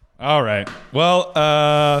 All right. Well,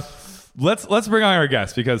 let's bring on our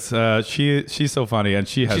guest because she's so funny and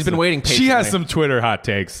she's been waiting She has patiently. some Twitter hot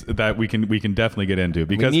takes that we can definitely get into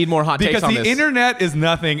because need more hot takes because on the this. internet is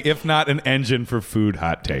nothing if not an engine for food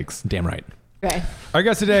hot takes. Damn right. Okay. Our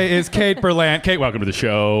guest today is Kate Berlant. Kate, welcome to the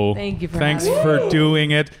show. Thank you for Thanks having for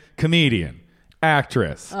doing it. Comedian,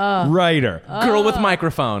 actress, writer, Girl with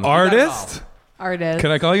microphone. artist. Artist. Can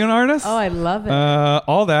I call you an artist? Oh, I love it.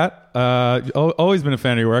 All that. Always been a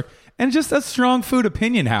fan of your work. And just a strong food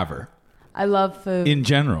opinion haver I love food. in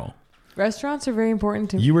general. Restaurants are very important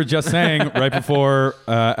to me. You were just saying right before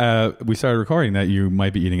we started recording that you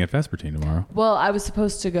might be eating at Vespertine tomorrow. Well, I was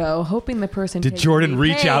supposed to go, hoping the person. Did takes Jordan me,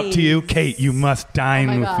 reach out to you? "Hey, Kate, you must oh dine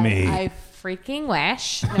my with God, me. I freaking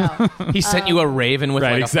wish. No. He sent you a raven with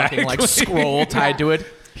Right, like a fucking like exactly. scroll tied to it.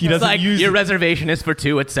 He doesn't like, use your reservation is for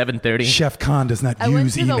 2 at 7:30. Chef Khan does not I went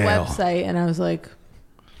use to email. the website and I was like,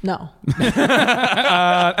 no.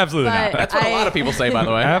 Absolutely not. But- That's what a lot of people say, by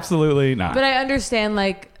the way. Absolutely not. But I understand,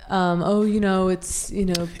 like, it's,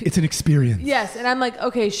 It's an experience. yes. And I'm like,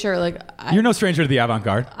 okay, sure. Like, You're no stranger to the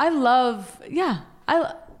avant-garde. I love,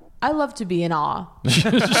 I love to be in awe. Let's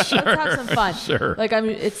have some fun. Sure. Like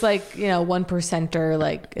it's like 1%er,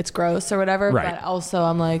 like it's gross or whatever. Right. But also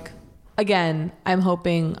I'm like, again, I'm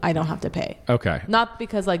hoping I don't have to pay. Okay. Not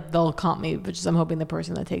because like they'll comp me, but just I'm hoping the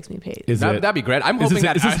person that takes me pays. That'd be great. I'm Is hoping this-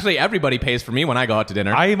 that is this- actually everybody pays for me when I go out to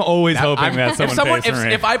dinner. I'm always hoping that someone pays for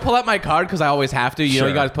me. If I pull out my card, because I always have to, you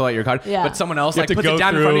Sure. guys pull out your card, Yeah. but someone else You have like to puts go it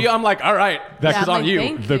down in front of through- you, I'm like, all right, That's that's I'm on like, you.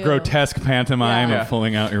 thank the you. grotesque pantomime Yeah. of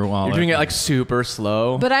pulling out your wallet. You're doing it like super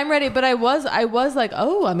slow. But I'm ready. But I was like,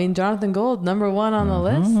 Jonathan Gold, #1 on the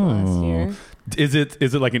list last year. Is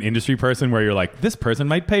it like an industry person where you're like, this person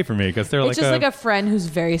might pay for me because they're It's just like a friend who's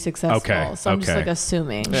very successful. Okay, So I'm just okay. like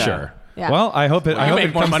assuming. Sure. Yeah. Well, I hope it. I you hope make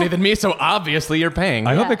it more comes, money than me, so obviously you're paying.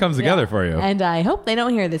 I hope it comes together for you. And I hope they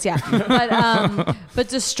don't hear this. Yeah. But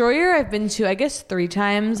Destroyer, I've been to, I guess, 3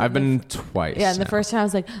 times. I've been twice. Yeah, and the first time I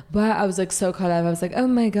was like, wow, I was like so caught up. I was like, oh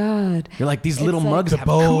my God. You're like, these little It's like- mugs The have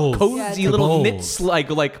bowls. cozy Yeah, little bowls. knits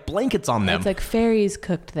like blankets on them. It's like fairies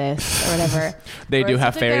cooked this or whatever. They Or do it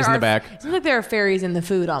have seems like fairies in there the are- back. It seems like there are fairies in the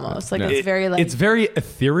food almost. Like Yeah. it's very like. it's very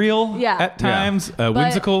ethereal Yeah. at times, But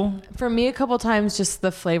whimsical. For me, a couple times, just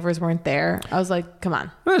the flavors weren't there. I was like, come on.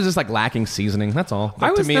 It was just like lacking seasoning. That's all. I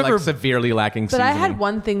Like, was to me, never- like severely lacking But seasoning. I had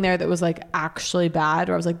one thing there that was like actually bad,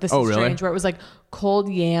 where I was like, this Oh, is really? strange, where it was like cold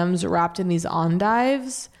yams wrapped in these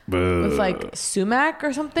endives with like sumac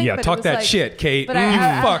or something. Yeah, but it talk was, that like- shit, Kate. but You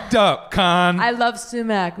I- fucked up, Con. I love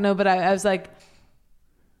sumac. No, but I was like,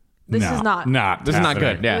 this No, is not. This is not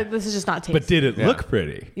happening. good. Yeah. Like, this is just not tasty. But did it look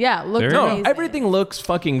pretty? Yeah, looked There you go. amazing. Everything looks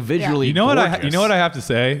fucking visually. You know what? gorgeous. You know what I have to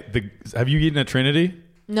say. Have you eaten at Trinity?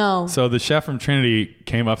 No. So the chef from Trinity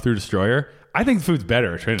came up through Destroyer. I think the food's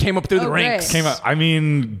better at Trinity. Came up through the Oh, ranks. great. Came up. I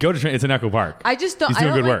mean, go to Trinity. It's in Echo Park. I just don't. He's I doing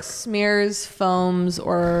don't good like work. smears, foams,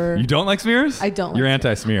 or You don't like smears? I don't. You're like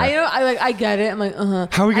anti-smear. I know. I get it. I'm like,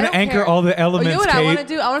 How are we I gonna don't anchor care. all the Oh, you know elements, what I want to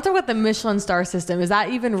Kate? do? I want to talk about the Michelin star system. Is that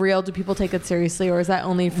even real? Do people take it seriously, or is that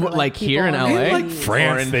only for Like people here in LA? In like cities?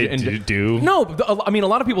 France, Or in- they in- do. No, I mean a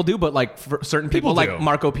lot of people do, but like for certain people, People like do.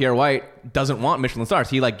 Marco Pierre White doesn't want Michelin stars.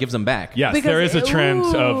 He like gives them back. Yes, Because- there is a trend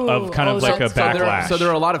of Ooh. kind of Oh, like a so backlash. So there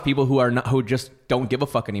are a lot of people who just don't give a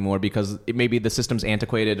fuck anymore because maybe the system's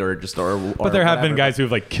antiquated or just or. But there have been whatever. guys who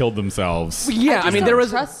have like killed themselves. Yeah, I I mean just there don't was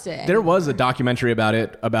trust it. there was a documentary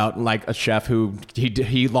about like a chef who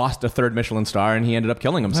he lost a 3rd Michelin star and he ended up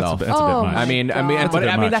killing himself. That's a bit Oh much. my I mean, God. That's a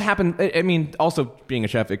bit much. that happened. I mean, also being a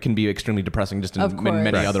chef, it can be extremely depressing just in Of course.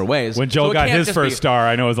 many Right. other ways. When Joel So it got can't his just first be- star,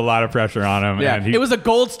 I know it was a lot of pressure on him. Yeah, and he, it was a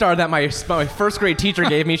gold star that my 1st grade teacher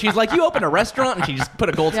gave me. She's like, "You opened a restaurant," and she just put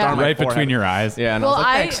a gold star Yeah. on my right forehead. between your eyes. Yeah, and Well, I was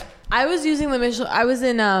like, "Thanks." I was using the Michelin. I was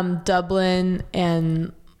in Dublin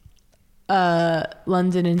and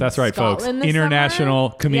London and That's right, folks. Scotland this International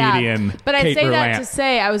summer. comedian Yeah. But I Kate say that Berlant. to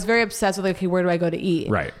say I was very obsessed with like, okay, where do I go to eat?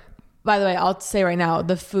 Right. By the way, I'll say right now,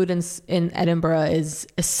 the food in Edinburgh is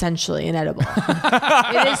essentially inedible.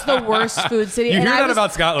 It is the worst food city. You and hear I that was,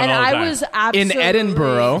 about Scotland and all the I time. was absolutely In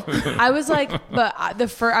Edinburgh. I was like, but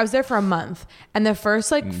I was there for a month, and the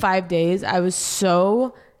first like 5 days, I was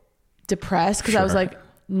so depressed because I was Sure. like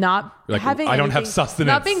not Like, having. I don't have anything- sustenance.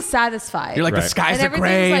 Not being satisfied. You're like, Right. the skies And are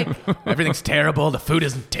gray. everything's Everything's terrible. The food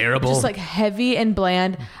is terrible. just like heavy and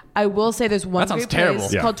bland. I will say there's one That sounds great terrible.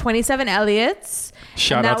 place Yeah. called 27 Elliott's.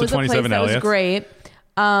 Shout and out that to was a place 27 that was Elliott's. great.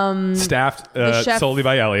 Staffed chef- solely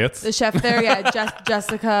by Elliott's. The chef there,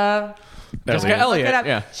 Jessica. Jessica Elliott. Look it up.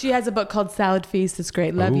 Yeah. She has a book called Salad Feast. It's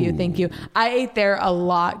great. Love you. Ooh. Thank you. I ate there a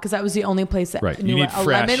lot because that was the only place that Right. You knew need what a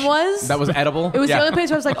fresh. lemon was. That was edible. It was Yeah. the only place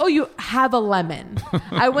where I was like, oh, you have a lemon.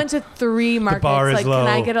 I went to 3 markets. bar is Like, low. can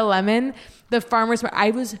I get a lemon? The farmer's market.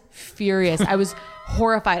 I was furious. I was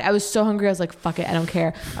horrified. I was so hungry. I was like, fuck it. I don't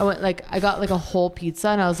care. I got like a whole pizza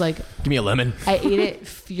and I was like, Give me a lemon. I ate it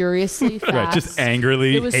furiously fast. Right, just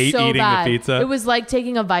angrily It was hate so eating bad. the pizza. It was like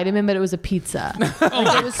taking a vitamin, but it was a pizza. Like,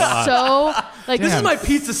 it was so like This is Damn. my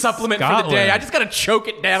pizza supplement for the Scotland. day. I just gotta choke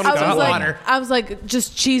it down with water. I was like,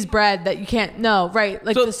 just cheese bread that you can't. No, right?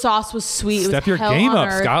 Like So- the sauce was sweet. It Step was your hell game on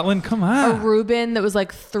up, earth. Scotland. Come A on. Reuben that was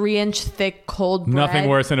like 3-inch thick cold bread. Nothing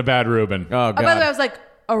worse than a bad Reuben. Oh, God. Oh, by the way, I was like,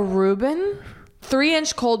 a Reuben,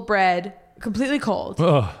 3-inch cold bread, completely cold,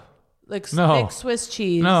 Ugh. like No. thick Swiss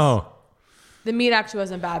cheese. No. The meat actually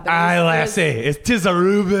wasn't bad. But Aye, it was- lassie, it's tis a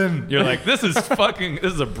Reuben. You're like, this is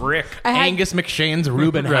a brick. I had, Angus McShane's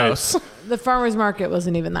Reuben Right. House. the farmer's market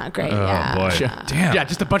wasn't even that great. yeah. boy. Damn. Yeah,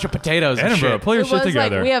 just a bunch of potatoes and Edinburgh, shit. pull your It shit was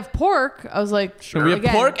together. like we have pork. I was like, We have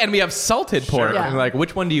again, pork and we have salted pork. Yeah. And like,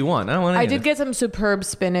 which one do you want? I don't want I any did of get some superb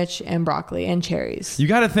spinach and broccoli and cherries. You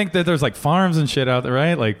got to think that there's like farms and shit out there,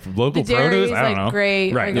 right? Like local The dairy produce. is I don't like know.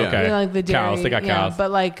 great. Right. Like, Okay. you know, like the dairy, cows. They got yeah, cows.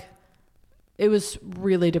 but like, it was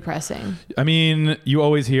really depressing. I mean, you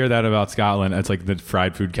always hear that about Scotland. It's like the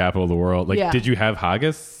fried food capital of the world. Like, Yeah. did you have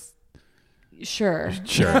haggis? Sure.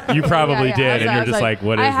 Sure. You probably Yeah, did. I and was you're just like,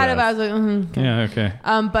 what is I had this? it, but I was like, okay. Yeah,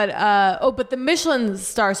 okay. But the Michelin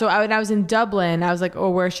star. So when I was in Dublin, I was like,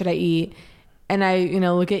 oh, where should I eat? And I,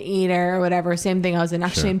 look at Eater or whatever. Same thing. I was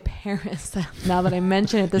actually in Paris. Now that I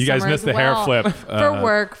mention it, this You guys summer missed as the hair well. flip.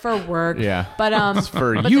 For work. Yeah. But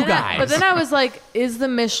for but you then guys. But then I was like, is the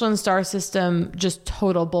Michelin star system just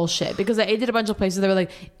total bullshit? Because I ate at a bunch of places. They were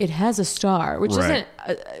like, it has a star, which Right.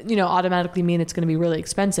 doesn't, automatically mean it's going to be really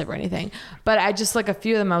expensive or anything. But I just like a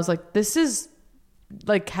few of them. I was like, this is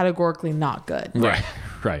like categorically not good. Right.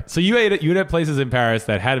 Right. So you ate at places in Paris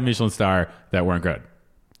that had a Michelin star that weren't good.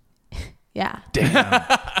 Yeah.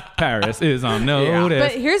 Paris is on notice.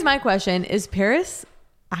 But here's my question: is Paris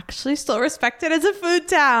actually still respected as a food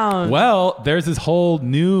town? Well, there's this whole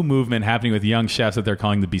new movement happening with young chefs that they're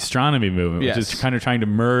calling the bistronomy movement, Yes. which is kind of trying to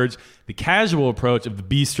merge the casual approach of the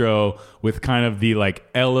bistro with kind of the like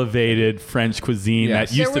elevated French cuisine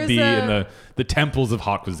Yes. that used There to be was in the temples of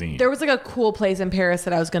hot cuisine. There was like a cool place in Paris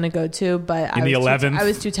that I was going to go to, but In the 11th? I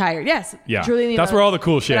was too tired. Yes, Yeah. truly. in the That's 11th, where all the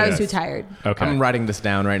cool shit but I was is. too tired. Okay. I'm writing this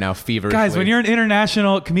down right now, feverishly. Guys, when you're an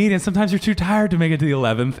international comedian, sometimes you're too tired to make it to the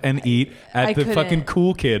 11th and eat at I the couldn't. fucking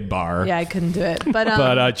cool kid bar. Yeah, I couldn't do it. But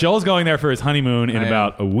But Joel's going there for his honeymoon in I am.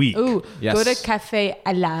 about a week. ooh, Yes. go to Café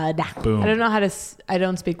Alad. Boom. I don't know how to. I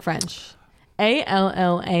don't speak French.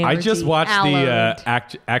 ALLA. I just watched the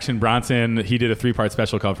Allard. Action Bronson. He did a 3-part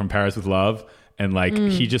special called From Paris with Love. And like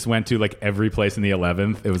he just went to like every place in the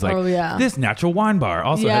 11th. It was like Oh, yeah. this natural wine bar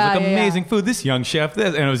also Yeah, has like yeah, amazing yeah. food. This young chef,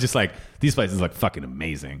 this, and it was just like these places look fucking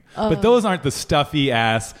amazing. But those aren't the stuffy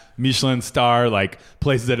ass Michelin star like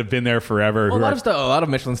places that have been there forever. Well, who a are, lot of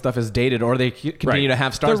Michelin stuff is dated, or they continue Right. to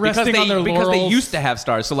have stars They're resting on their because they laurels. used to have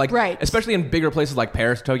stars. So, like, Right. especially in bigger places like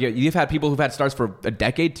Paris, Tokyo, you've had people who've had stars for a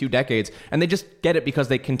decade, 2 decades, and they just get it because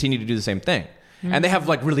they continue to do the same thing. And they have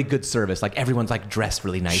like really good service. Like everyone's like dressed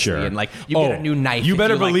really nicely, Sure. and like you get a new knife. You if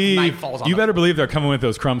better like, believe. knife falls on You the- better believe they're coming with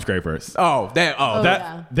those crumb scrapers. that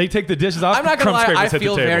yeah. They take the dishes off. I'm not crumb gonna lie. scrapers I hit the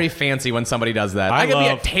feel table. very fancy when somebody does that. I I could be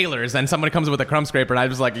love- at Taylor's and somebody comes with a crumb scraper, and I'm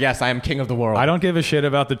just like, yes, I am king of the world. I don't give a shit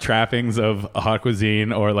about the trappings of a hot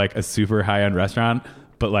cuisine or like a super high end restaurant,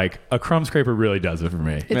 but like a crumb scraper really does it for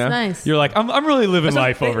me. It's Yeah. nice. You're like, I'm really living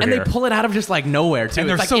life over and here. they pull it out of just like nowhere too.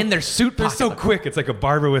 And It's like in their suit They're pocket. so quick. It's like a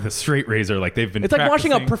barber with a straight razor. Like they've been. It's like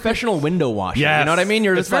washing a practicing. professional window washer. Yes. You know what I mean?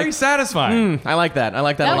 You're It's just very like, satisfying. I like that. I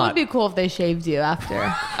like that, that a lot. would be cool if they shaved you after.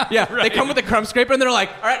 Yeah, they come with a crumb scraper and they're like,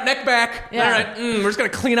 all right, neck back. Yeah. All right, we're just going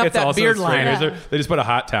to clean up It's that also beard a straight line. Yeah. razor. They just put a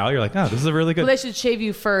hot towel. You're like, oh, this is a really good. Well, they should shave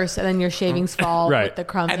you first, and then your shavings fall Right. with the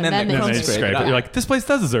crumbs, And and then then the they and crumb they can scrape scrape it it. up. You're like, this place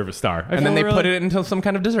does deserve a star. And then they put it into some kind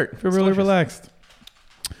kind of dessert. Feel really relaxed.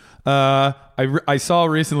 I saw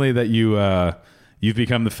recently that you've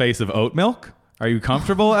become the face of oat milk. Are you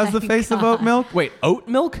comfortable as the face of oat milk? Wait, oat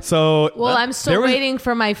milk? So Well, I'm still waiting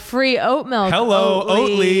for my free oat milk. Hello,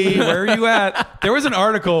 Oatly. Where are you at? There was an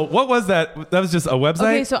article. What was that? That was just a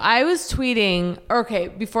website? Okay, so I was tweeting. Okay,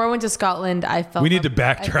 before I went to Scotland, I felt We need to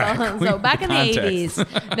backtrack. We So need back the in the context.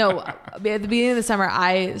 80s, no, at the beginning of the summer,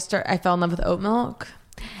 I fell in love with oat milk,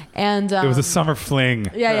 and It was a summer fling.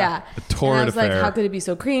 yeah. A torrid and I was affair. like, how could it be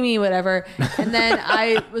so creamy? Whatever. And then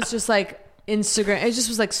I was just like. Instagram, it just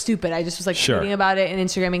was like stupid. I just was like tweeting about it and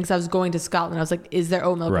Instagramming because I was going to Scotland. I was like, is there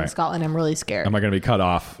oat milk in Scotland? I'm really scared. Am I going to be cut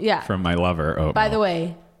off from my lover oat By milk? the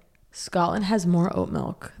way, Scotland has more oat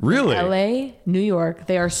milk. Really? LA, New York,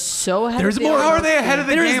 they are so ahead There's of the more. oat How are milk they ahead of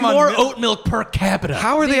the There is game on more milk? oat milk per capita.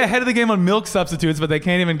 How are they ahead of the game on milk substitutes, but they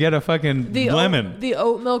can't even get a fucking lemon? The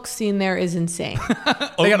oat milk scene there is insane.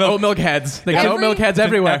 They got oat milk heads. They got oat milk heads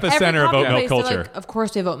everywhere. Epi- Center of Every oat milk coffee place, they're culture. like, of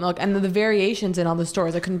course, they have oat milk, and the variations in all the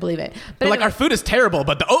stores. I couldn't believe it. But They're like, anyway, our food is terrible,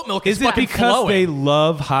 but the oat milk is Is it fucking because flowing. they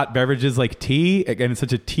love hot beverages like tea, and it's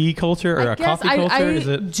such a tea culture or I a guess coffee culture? I Is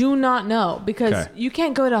it? do not know because Okay. you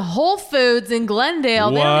can't go to Whole Foods in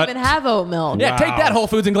Glendale. They What? don't even have oat milk. Yeah, take that, Whole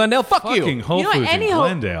Foods in Glendale. Fuck Fucking you. Whole You know what? Foods Any in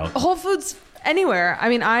Glendale. Whole Foods anywhere. I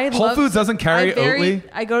mean, Whole Foods doesn't carry Oatly?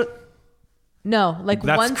 I go. No, like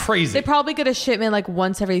That's once. crazy. They probably get a shipment like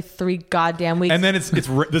once every 3 goddamn weeks. And then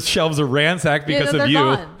the shelves are ransacked because they're of you.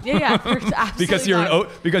 Gone. Yeah, absolutely Because you're gone. an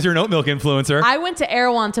oat milk influencer. I went to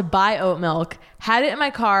Erewhon to buy oat milk. Had it in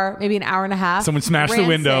my car, maybe an hour and a half. Someone smashed the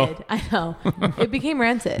window. Rancid. I know. It became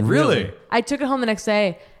rancid. Really? I took it home the next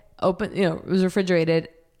day. It was refrigerated.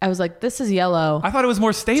 I was like, this is yellow. I thought it was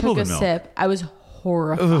more stable Took a than milk. sip. I was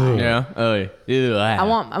horrified. Yeah. Oh, yeah. I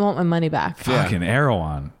want my money back. Fucking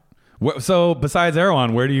Erewhon. So besides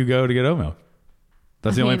Erewhon, where do you go to get oat milk?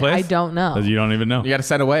 That's the only place? I don't know. You don't even know. You got to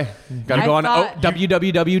send away. Got to I go on thought-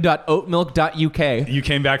 www.oatmilk.uk. You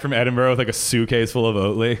came back from Edinburgh with like a suitcase full of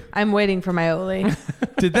Oatly. I'm waiting for my Oatly.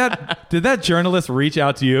 Did that journalist reach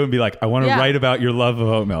out to you and be like, I want to Yeah. write about your love of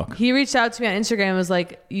oat milk? He reached out to me on Instagram and was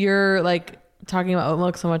like, you're like talking about oat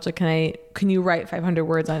milk so much. Like, can you write 500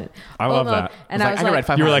 words on it? I Oat love milk. that. And I I was can like, write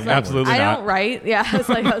 500 You were like, words. absolutely I not. don't write. Yeah.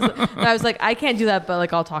 I was like, I can't do that, but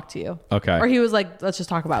like, I'll talk to you. Okay. Or he was like, let's just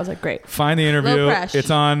talk about it. I was like, great. Find the interview. Low Fresh.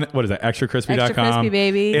 It's on, what is that, extracrispy.com. Extra Crispy,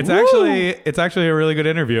 baby. It's Woo! actually a really good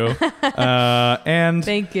interview. And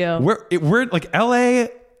Thank you. We're like LA.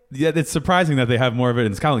 Yeah, it's surprising that they have more of it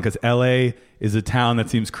in Scotland because LA is a town that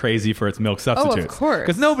seems crazy for its milk substitutes. course.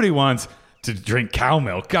 Because nobody wants to drink cow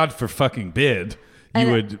milk. God for fucking bid.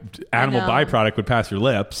 Animal know. byproduct would pass your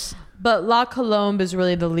lips. But La Colombe is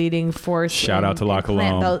really the leading force. Shout out to La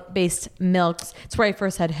Colombe. Plant-based milks. It's where I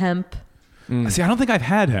first had hemp. See, I don't think I've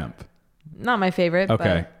had hemp. Not my favorite.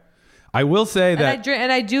 Okay. But, I will say and I that. drink,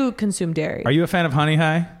 and I do consume dairy. Are you a fan of Honey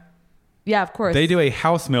High? Yeah, of course. They do a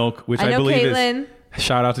house milk, which I I, know believe Caitlin. is.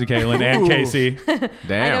 Shout out to Caitlin and Casey. I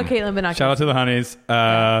Damn. know Caitlin, but not Shout out to the Honeys.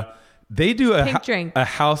 They do a Pink drink. a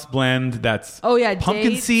house blend that's Oh, yeah,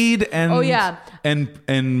 pumpkin dates. seed and Oh, yeah.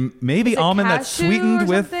 and maybe Is it almond that's cashew sweetened or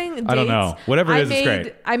with something? I don't know. Dates? Whatever it is, I it's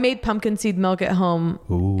great. I made pumpkin seed milk at home,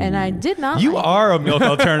 and I did not. You like are a milk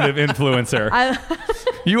alternative influencer.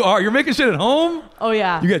 it. You're making shit at home? Oh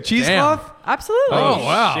yeah. You got cheesecloth? Absolutely. Oh,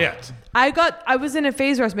 wow. Shit. I was in a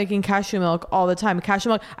phase where I was making cashew milk all the time. Cashew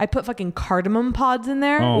milk. I put fucking cardamom pods in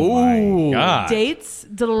there. Oh my god. Dates,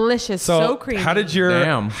 delicious, so creamy. how did your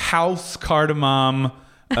Damn. house cardamom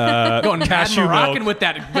Going cashew rocking milk? with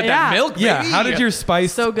that Yeah. milk. Yeah, baby. how did your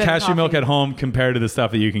spiced So good cashew milk coffee. at home compare to the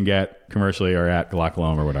stuff that you can get commercially or at La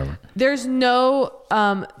Colombe or whatever? There's no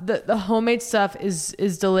the homemade stuff is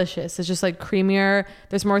delicious. It's just like creamier.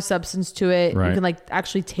 There's more substance to it. Right. You can like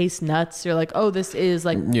actually taste nuts. You're like, oh, this is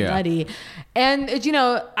like Yeah. nutty. And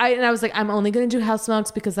I was like, I'm only gonna do house milks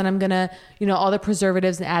because then I'm gonna all the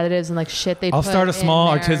preservatives and additives and like shit they. I'll put start a in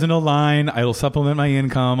small there. artisanal line. I'll supplement my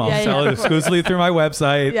income. I'll Yeah, sell yeah. it exclusively through my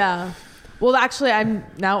website. Yeah. Well, actually, I'm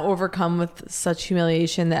now overcome with such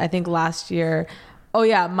humiliation that I think last year. Oh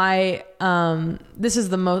yeah, my this is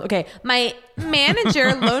the most okay. My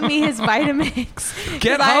manager loaned me his Vitamix.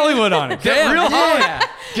 Get 'Cause Hollywood on it. Get Damn, real yeah. Hollywood.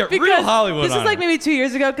 Get real Because Hollywood this on was like it. maybe 2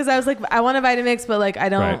 years ago because I was like, I want a Vitamix, but like I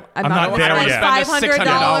don't. Right. I'm, I'm not there I yet.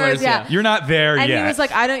 $500. Yeah. You're not there And yet. he was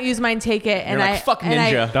like, I don't use mine. Take it. And You're like, I fuck and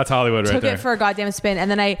I Ninja. That's Hollywood right took there. it for a goddamn spin, and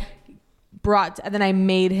then I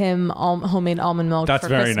made him homemade almond milk. That's for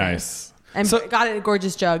very Christmas. nice. And So- got it in a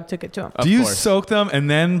gorgeous jug. Took it to him. Do you course. soak them and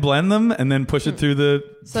then blend them and then push it through the?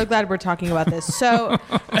 So glad we're talking about this. So,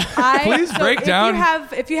 Please break down.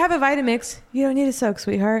 If you have a Vitamix, you don't need to soak,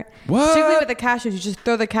 sweetheart. What? Particularly with the cashews, you just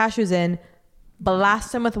throw the cashews in,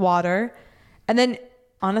 blast them with water, and then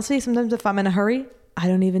honestly, sometimes if I'm in a hurry, I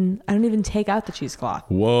don't even take out the cheesecloth.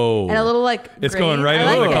 Whoa. And a little like It's grain. going right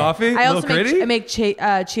I into the it. coffee? I A also little gritty? make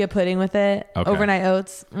chia pudding with it. Okay. Overnight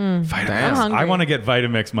oats. Vitamix. I'm hungry. I want to get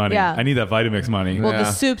Vitamix money. Yeah. I need that Vitamix money. Well, Yeah.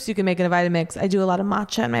 the soups you can make in a Vitamix. I do a lot of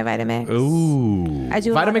matcha in my Vitamix. Ooh. I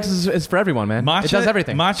do. a lot Vitamix of- is for everyone, man. Matcha, It does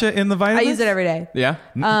everything. Matcha in the Vitamix? I use it every day. Yeah.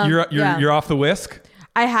 You're off the whisk?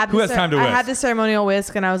 I had Who has time to I whisk? had the ceremonial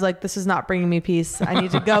whisk, and I was like, "This is not bringing me peace. I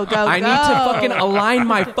need to go, I need to fucking align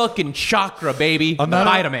my fucking chakra, baby.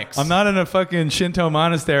 Vitamix. I'm not in a fucking Shinto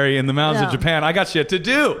monastery in the mountains of No. Japan. I got shit to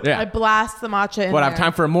do. Yeah. I blast the matcha in What? I there. have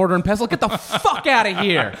time for a mortar and pestle? Get the fuck out of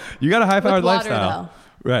here. You got a high-powered With water, lifestyle.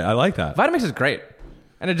 Right. I like that. Vitamix is great.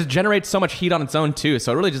 And it just generates so much heat on its own too.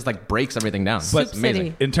 So it really just like breaks everything down. Soup It's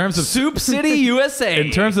amazing. City. In terms of Soup City, USA.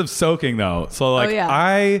 in terms of soaking though, so like yeah.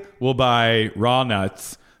 I will buy raw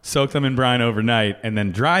nuts, soak them in brine overnight, and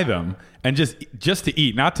then dry them, and just to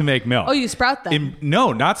eat, not to make milk. Oh, you sprout them.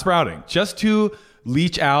 No, not sprouting. Just to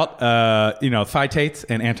leach out, phytates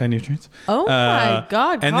and anti-nutrients. Oh my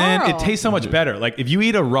God, And then it Carl. tastes so much better. Like if you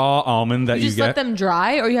eat a raw almond that you just get, let them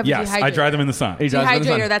dry, or you have yes, a dehydrator? I dry them in the sun. He dries them in the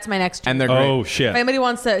sun. Dehydrator. That's my next. And they're treat. great. Oh shit! If anybody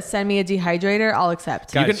wants to send me a dehydrator, I'll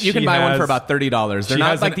accept. Guys, You can she buy one has- for about $30. They're she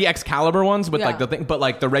not has like an- the Excalibur ones with Yeah. like the thing, but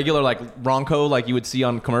like the regular like Ronco like you would see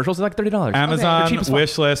on commercials. They're like $30. Amazon They're cheap as fuck.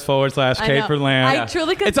 wish list / I Kate know. for Lamb. I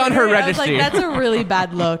truly It's on her consider it. I was registry. like, that's a really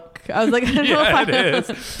bad look. I was like, I don't know yeah, if it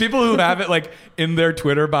is. People who have it like in their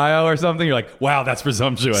Twitter bio or something, you're like, wow, that's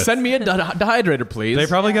presumptuous. Send me a dehydrator, please. They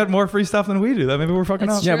probably get more free stuff than we do. That maybe we're fucking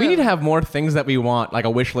That's up. true. Yeah, we need to have more things that we want, like a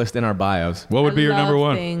wish list in our bios. What would be your number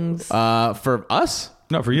one? Things. For us,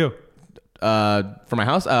 No, for you. for my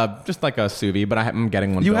house, just like a sous vide, but I'm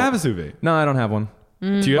getting one. You built. have a sous vide. No, I don't have one. Do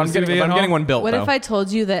you have I'm a sous vide at I'm home? getting one built. What though. if I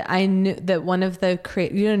told you that I knew that one of the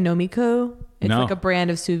you know Nomiko? It's No. like a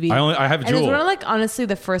brand of sous vide. I have And it's Jewel. one of like honestly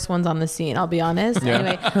the first ones on the scene. I'll be honest.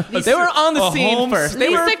 Anyway, They were on the A scene home- first. They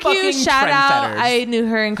were Lisa Q, fucking shout out. trendsetters. I knew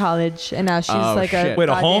her in college, and now she's Oh, like shit. Wait,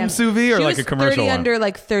 a home goddamn- sous vide or she like was a commercial 30 one? under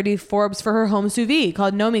like 30 Forbes for her home sous vide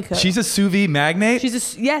called Nomiko. She's a sous vide magnate?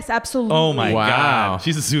 She's yes, absolutely. Oh my Wow. God.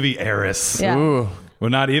 She's a sous vide heiress. Yeah. Ooh. Well,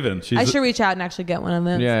 not even. She's I should reach out and actually get one of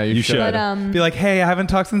them. Yeah, You should. But, Be like, hey, I haven't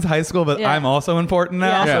talked since high school, but Yeah. I'm also important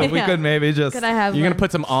now. Yeah. So if we Yeah. could maybe just. Could I have? You're one? gonna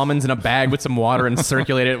put some almonds in a bag with some water and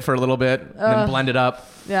circulate it for a little bit, and then blend it up.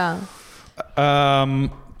 Yeah.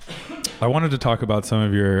 I wanted to talk about some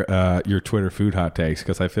of your Twitter food hot takes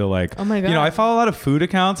because I feel like, Oh my God. you know, I follow a lot of food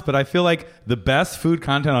accounts, but I feel like the best food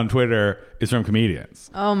content on Twitter is from comedians.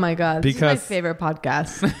 Oh my God. This Because- is my favorite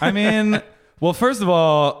podcast. I mean, well, first of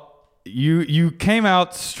all, you came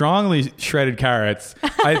out strongly shredded carrots.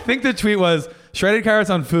 I think the tweet was shredded carrots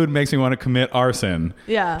on food makes me want to commit arson.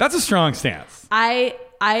 Yeah. That's a strong stance.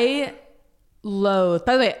 I loathe.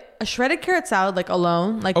 By the way, a shredded carrot salad like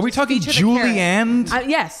alone. Like Are we just talking feature the carrot. julienne?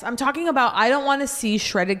 Yes, I'm talking about. I don't want to see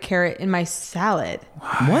shredded carrot in my salad.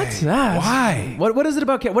 What? Why? What is it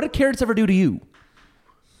about? What did carrots ever do to you?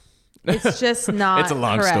 It's just not. It's a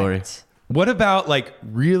long correct. story. What about like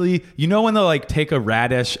really, you know, when they'll like take a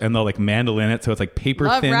radish and they'll like mandolin it so it's like paper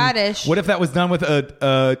Love thin? radish. What if that was done with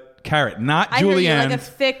a carrot, not I hear you julienne? like a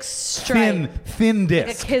thick stripe, thin like a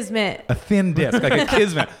disc. kismet, A thin disc, like a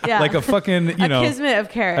kismet. Yeah. Like a fucking, you a know, kismet of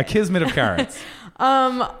carrot. a kismet of carrots.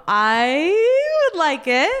 I would like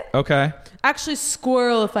it. Okay. Actually,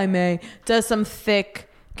 Squirrel, if I may, does some thick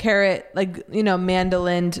carrot, like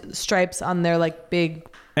mandolin stripes on their like big.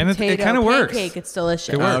 And it potato kinda works. pancake. It's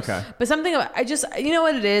delicious. It works. okay. But something about, I just, you know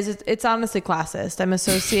what it is? It's honestly classist. I'm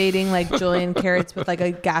associating like julienne carrots with like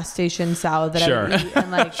a gas station salad that Sure. I would eat. And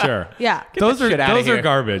like, Sure. yeah. Those the shit outta are here.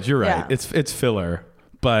 garbage. You're right. Yeah. It's filler.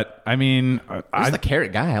 But I mean, I'm the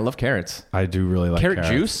carrot guy. I love carrots. I do really like Carrot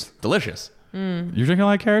carrots. juice, delicious. You drinking a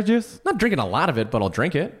lot of carrot juice? Not drinking a lot of it, but I'll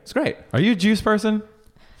drink it. It's great. Are you a juice person?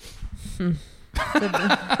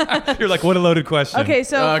 You're like, what a loaded question. Okay,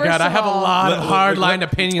 so Oh first God, I of have a all- lot of hardline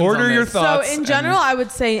opinions. order on your this. thoughts. So in general, I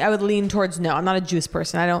would say I would lean towards no. I'm not a juice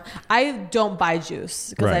person. I don't buy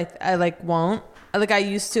juice because Right. I like won't. Like I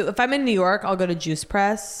used to. If I'm in New York, I'll go to Juice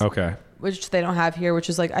Press, Okay. which they don't have here. Which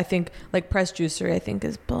is like I think like Press Juicery. I think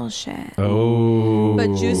is bullshit. Oh.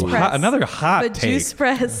 But Juice Press, another hot but take. Juice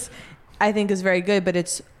Press, I think is very good. But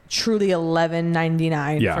it's truly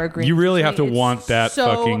 $11.99 Yeah, for a green. you really have to It's want that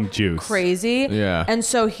so fucking juice. Crazy. Yeah. And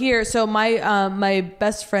so my my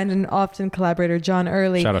best friend and often collaborator John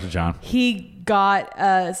Early. Shout out to John. He got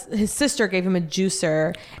his sister gave him a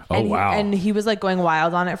juicer. Oh, and wow. and he was like going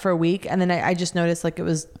wild on it for a week, and then I just noticed like it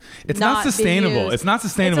was. It's not being sustainable. used. It's not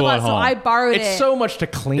sustainable a lot, at So home. I borrowed it. It's so much to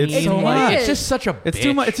clean. It's so much. It's just such a. It's bitch.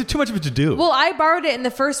 too much. It's too much of a to do. Well, I borrowed it in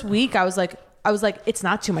the first week. I was like, I was like, it's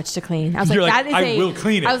not too much to clean. I was You're like, like, that is I a. will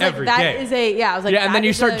clean it I was like, every that day. is a. Yeah, I was like, Yeah, and that then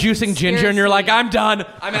you is start a juicing ginger, and you're like, conspiracy. I'm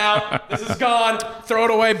done. I'm out. This is gone. Throw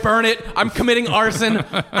it away. Burn it. I'm committing arson.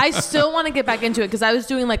 I still want to get back into it because I was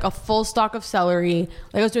doing like a full stock of celery.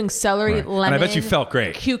 Like I was doing celery, Right. lemon. And I bet you felt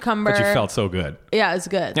great. Cucumber. But you felt so good. Yeah, it was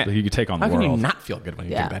good. Like you could take on the How can you world. not feel good when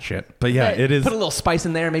you Yeah. drink that shit? But yeah, But- it is. Put a little spice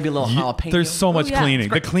in there, maybe a little jalapeno. There's so much yeah. cleaning.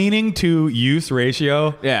 The cleaning to use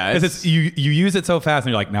ratio. Yeah, Because it's- it's you use it so fast,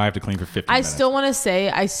 and you're like, now I have to clean for 15 I minutes. still want to say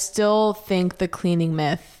I still think the cleaning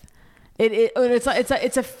myth.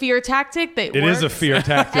 It's a fear tactic that It works. is a fear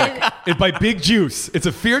tactic. It's by Big Juice. It's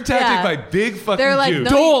a fear tactic Yeah. by Big fucking They're like, Juice.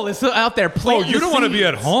 no, Dole is out there Oh, planting you the don't want to be seeds.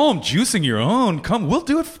 at home juicing your own. Come, we'll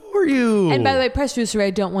do it for you. And by the way, press juicer, I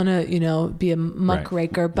don't want to, be a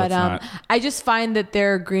muckraker, but Let's not. I just find that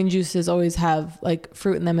their green juices always have like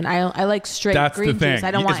fruit in them, and I like straight That's green the thing. juice.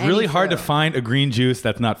 I don't want it's really any hard to fruit. find a green juice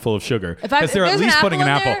that's not full of sugar. If Because they're at there's least an putting an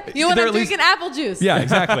apple in apple. there, you know what? They're I'm at least- drinking apple juice. Yeah,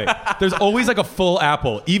 exactly. There's always like a full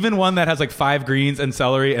apple, even one that has like 5 greens and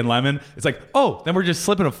celery and lemon. It's like, oh, then we're just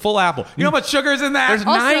slipping a full apple. You know how much sugar is in that? There's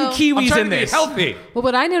Also- 9 I'm I'm kiwis trying in to be this. healthy. Well,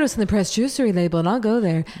 what I noticed in the press juicery label, and I'll go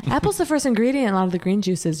there, apple's the first ingredient in a lot of the green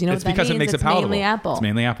juices. You know It's what that because it means? makes it It's palatable. mainly apple. It's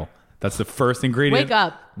mainly apple. That's the first ingredient. Wake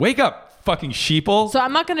up. Wake up, fucking sheeple. So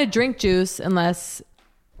I'm not going to drink juice unless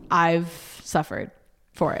I've suffered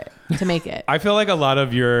for it to make it. I feel like a lot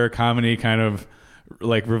of your comedy kind of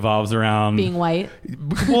like revolves around Being white,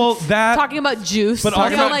 well that talking about juice, But I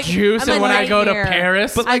talking feel about juice I'm and a when I go to nightmare.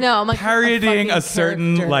 Paris. but I like know, I'm like parodying fucking a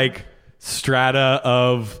certain character. like strata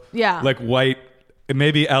of Yeah. like white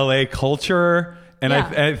maybe LA culture and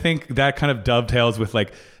Yeah. I think that kind of dovetails with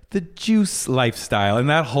like the juice lifestyle and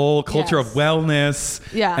that whole culture Yes. of wellness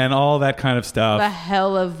Yeah. and all that kind of stuff. the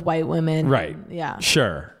hell of white women. Right. Yeah.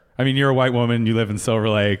 Sure. I mean, you're a white woman. You live in Silver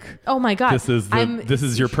Lake. Oh my God. This is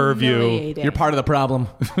It's your purview. humiliating. You're part of the problem.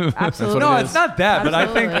 Absolutely. No, it it's is. not that. But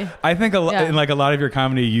Absolutely. I think Yeah. in like a lot of your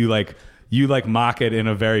comedy, you like mock it in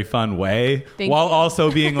a very fun way, Thank while you.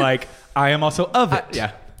 also being like, I am also of it.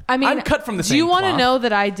 Yeah. I mean, I'm cut from the do same you want to cloth. know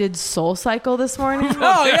that I did Soul Cycle this morning?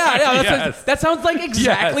 Oh yeah. Yes. That sounds like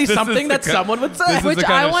exactly Yes, this something is that the ki- someone would this say. is Which the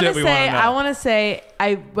kind I of want to shit we wanna say, know. I want to say,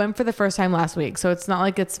 I went for the first time last week, so it's not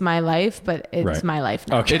like it's my life, but it's Right. my life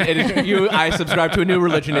now. Okay. It is you. I subscribe to a new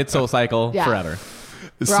religion. It's Soul Cycle Yeah. forever.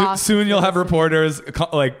 Ross, Soon you'll have listen. reporters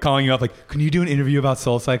calling you up like, can you do an interview about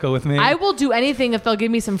Soul Cycle with me? I will do anything if they'll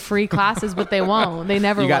give me some free classes, but they won't. They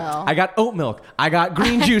never will. I got oat milk. I got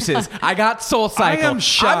green juices. I got Soul Cycle. I am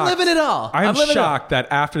shocked. I'm living it all. I am I'm living it all. shocked that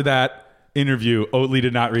after that interview, Oatly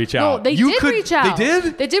did not reach No, out. they You did could- reach out. They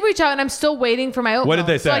did? They did reach out, and I'm still waiting for my oat What did milk.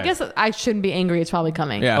 they So I say? guess I shouldn't be angry. It's probably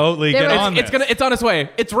coming. Yeah. Oatly, They get were- on It's this. on its way.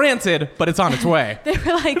 It's rancid, but it's on its way. They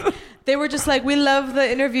were like, they were just like, we love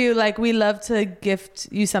the interview. Like, we love to gift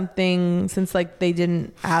you something since like they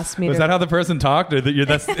didn't ask me. Was to. that how the person talked, or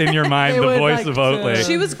that's in your mind They the would voice like of to- Oatly?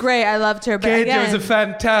 She was great. I loved her. But Kate, again, it was a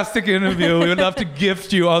fantastic interview. We would love to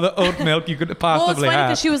gift you all the oat milk you could well, it's possibly funny have.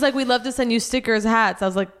 because she was like, we'd love to send you stickers, hats. I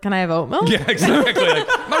was like, can I have oat milk? Yeah, exactly. Like,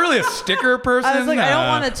 I'm not really a sticker person. I was like, I don't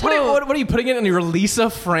want to What tote. are you putting it in your Lisa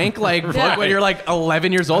Frank like book Yeah. when you're like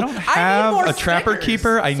 11 years old? I don't have need more a Trapper stickers.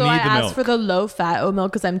 Keeper. I So need I the asked milk. for the low fat oat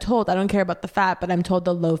milk because I'm told I don't care about the fat, but I'm told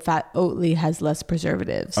the low fat Oatly has less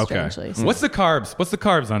preservatives. Okay. Strangely. So What's the carbs? What's the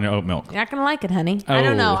carbs on your oat milk? you're not gonna like it, honey. I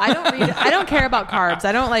don't Oh. know. I don't read. I don't care about carbs.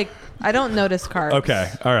 I don't notice carbs. Okay.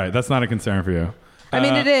 All right. That's not a concern for you. I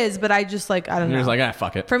mean, it is, but I just like I don't And know. you're just like,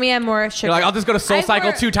 fuck it. For me, I'm more sugar. You're like, I'll just go to Soul I have Cycle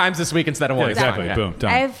more- 2 times this week instead of Yeah, one. It's fine, exactly. yeah. Boom. Done.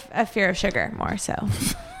 I have a fear of sugar more so.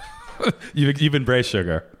 You've embraced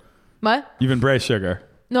sugar. What? You've embraced sugar.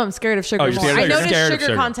 No, I'm scared of sugar Oh, you're more. scared- I you're notice scared of sugar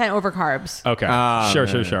sugar. content over carbs. Okay. Ah, sure.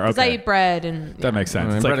 yeah. Because I Okay. eat bread and That makes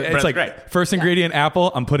sense. Mm, It's like, bread- it's bread's like great. first ingredient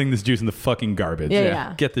apple. I'm putting this juice in the fucking garbage.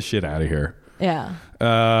 Yeah. Get the shit out of here. Yeah.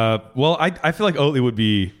 Well, I feel like Oatly would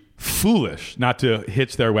be foolish not to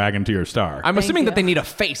hitch their wagon to your star. I'm assuming you. that they need a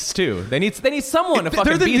face too. They need someone to they're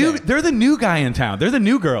fucking the be new. there. They're the new guy in town. They're the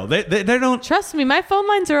new girl. They don't. Trust me, my phone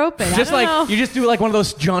lines are open. Just I don't like know. you just do like one of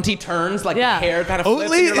those jaunty turns, like Yeah. the hair kind of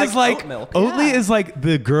flips, and Oatly you're is like oat milk. Oatly Yeah. is like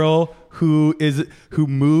the girl who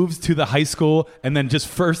moves to the high school and then just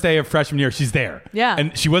first day of freshman year she's there. Yeah.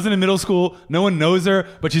 And she wasn't in middle school. No one knows her,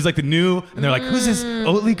 but she's like the new. And they're like, "Who's this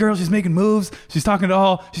Oatly girl? She's making moves. She's talking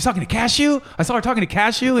to Cashew. I saw her talking to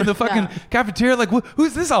Cashew in the fucking Yeah. cafeteria. Like,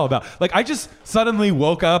 who's this all about?" Like, I just suddenly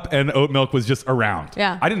woke up and oat milk was just around.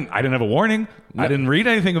 Yeah. I didn't have a warning. I didn't read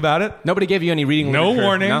anything about it. Nobody gave you any reading. No literature.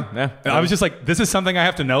 warning. No, yeah. And I was just like, this is something I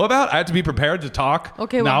have to know about. I have to be prepared to talk.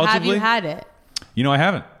 Okay, well, have you knowledgeably. had it? You know, I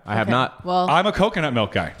haven't. I have Okay. not. Well, I'm a coconut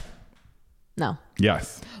milk guy. no.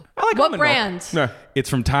 Yes. I like What almond brand? milk. No. It's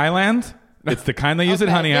from Thailand. It's the kind they use at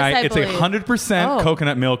Okay, Honey this Eye. I It's believe. 100% Oh.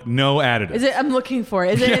 coconut milk, no additives. Is it? I'm looking for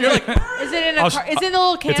it. Is it? In is it in a? Is it in the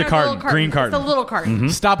little can? It's a or the carton, little green It's carton. the little carton.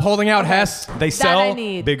 Stop holding out, Hess. They I sell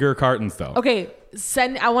need. bigger cartons though. Okay,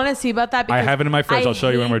 send. I want to see about that. Because have it in my fridge. I I'll show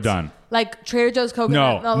you when we're hate, done. Like Trader Joe's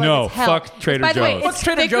coconut. No, like, no, it's hell. fuck Trader By the way, Joe's. it's What's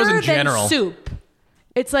Trader Joe's in thicker than general? Soup.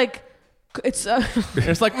 It's like. It's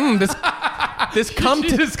It's like this cum.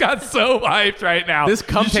 She just got so hyped right now. This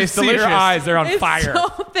cum You should tastes see delicious. her eyes; they're on it's fire. so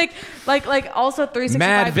thick. Like also 365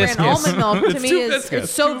 Mad brand viscous. almond milk to It's me too is viscous.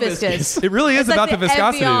 it's so Too viscous. It really is It's about like the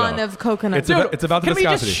viscosity, Evian though. of coconut. It's about the Can we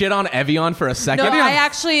just viscosity. shit on Evian for a second? no, I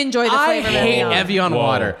actually enjoy the I flavor of hate Evian. Evian Whoa.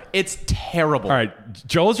 water. It's terrible. All right,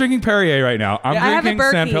 Joel's drinking Perrier right now. I'm I have a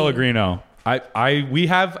drinking San Berkey. Pellegrino. We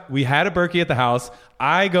had a Berkey at the house.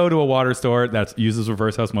 I go to a water store that uses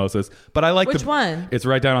reverse osmosis, but I like Which one? It's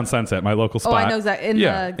right down on Sunset, my local spot. I know exactly. In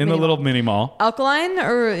yeah, the in the mini little mall. mini mall. Alkaline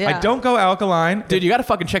or yeah. I don't go alkaline, Dude, you got to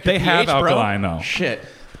fucking check your They pH, have bro. alkaline, though. Shit.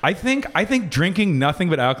 I think drinking nothing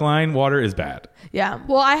but alkaline water is bad. Yeah.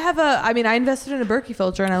 Well, I invested in a Berkey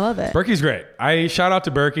filter and I love it. Berkey's great. I shout out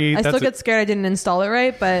to Berkey. I still get scared I didn't install it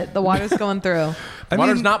right, but the water's going through.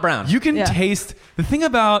 Water's not brown. You can Yeah. taste the thing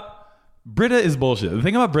about Brita is bullshit. The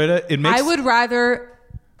thing about Brita, it makes I would rather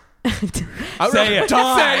say it.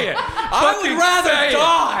 Die. Say it. I would Fucking rather say it.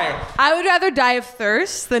 die. die of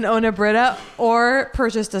thirst than own a Brita or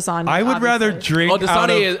purchase Dasani. I would rather obviously. drink. Oh, Dasani out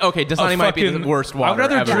of is- okay, Dasani a might be the fucking- worst I water would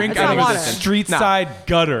rather ever. drink It's out not of a water. street side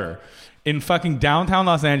gutter in fucking downtown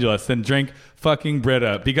Los Angeles than drink fucking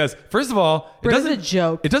Brita because first of all, it Brita's doesn't a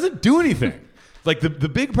joke. It doesn't do anything. Like the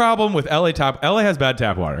big problem with LA has bad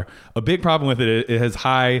tap water. A big problem with it has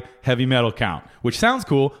high heavy metal count, which sounds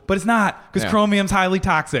cool, but it's not because Yeah. chromium's highly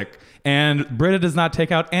toxic. And Brita does not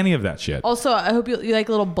take out any of that shit. Also, I hope you like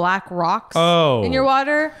little black rocks Oh. in your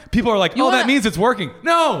water. People are like, You "Oh, that wanna- means it's working."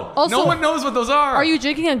 No, Also, no one knows what those are. Are you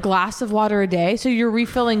drinking a glass of water a day? So you're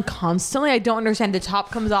refilling constantly? I don't understand. The top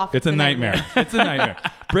comes off. It's a nightmare. It's a nightmare.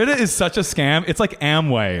 Brita is such a scam. It's like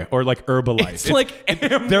Amway or like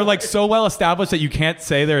Herbalife. They're like so well established that you can't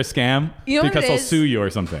say they're a scam You know what because it they'll is? sue you or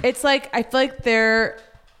something. It's like I feel like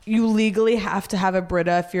you legally have to have a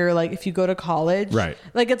Brita if you go to college. Right.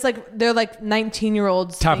 Like it's like they're like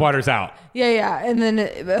 19-year-olds. Tap water's out. Yeah. And then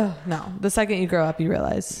no, the second you grow up, you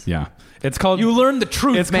realize. Yeah. It's called You learn the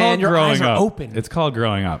truth, it's man. called Your growing eyes are up. open. It's called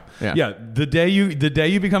growing up. Yeah. The day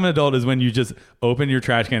you become an adult is when you just open your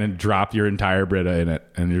trash can and drop your entire Brita in it,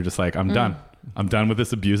 and you're just like, I'm done. I'm done with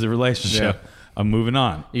this abusive relationship. Yeah. I'm moving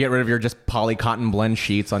on. You get rid of your just poly cotton blend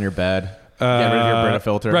sheets on your bed. Get rid of your Brita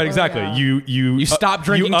filter. Right, exactly. yeah. You stop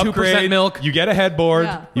drinking 2% upgrade, milk. You get a headboard.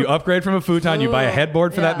 Yeah. You upgrade from a futon. You buy a Ooh,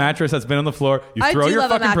 headboard for that yeah. mattress that's been on the floor. You I throw do your love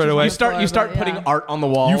a fucking mattress Brita away. on You the start floor, start but putting yeah. art on the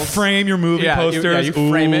walls. You frame your movie Yeah, posters. you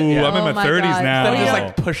frame it, yeah. Ooh, I'm in Oh my my 30s God. now. Instead of just Yeah.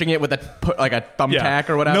 like pushing it with a thumbtack Yeah.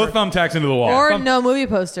 or whatever. No thumbtacks into the wall. Or Thumb- no movie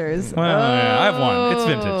posters. Well, yeah, I have one. It's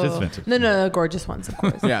vintage. It's vintage. No, gorgeous ones, of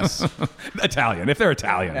course. Yes. Italian. If they're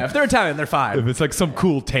Italian. Yeah, if they're Italian, they're If fine. it's like some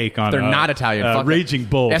cool take on They're not Italian. Fuck it. Raging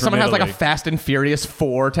Bull. Yeah, from someone has like a Italy. Fast and Furious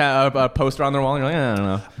 4 poster on their wall, and you're like, I don't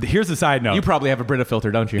know. Here's a side note. You probably have a Brita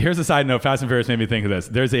filter, don't you? Here's a side note. Fast and Furious made me think of this.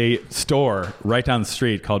 There's a store right down the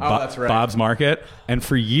street called that's right. Bob's Market, and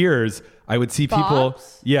for years I would see people.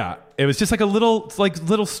 Bob's? Yeah, it was just like a little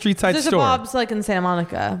street side There's a store. Bob's like in Santa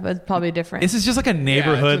Monica, but it's probably different. This is just like a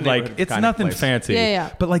neighborhood, like neighborhood it's kind of nothing place. fancy.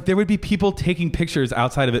 Yeah. But like there would be people taking pictures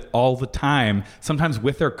outside of it all the time, sometimes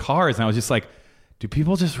with their cars, and I was just like, do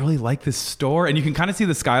people just really like this store? And you can kind of see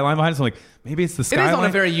the skyline behind it. So I'm like, maybe it's the It skyline. is on a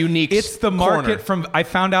very unique It's the market corner. from. I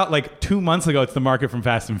found out like 2 months ago. It's the market from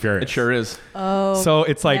Fast and Furious. It sure is. So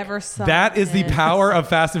it's like never saw that is the it. power of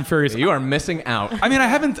Fast and Furious. You are missing out. I mean,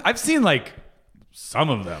 I've seen like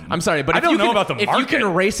some of them. I'm sorry, but I if don't you know can, about the if market. you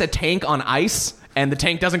can race a tank on ice and the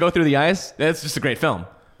tank doesn't go through the ice, that's just a great film.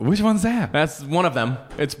 Which one's that? That's one of them.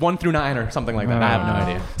 It's 1 through 9 or something like that. I have no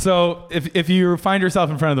idea. So if you find yourself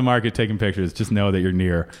in front of the market taking pictures, just know that you're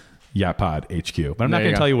near Yapod HQ. But I'm not There going you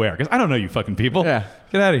to go. tell you where because I don't know you fucking people. Yeah.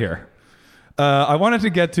 Get out of here. I wanted to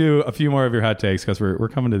get to a few more of your hot takes because we're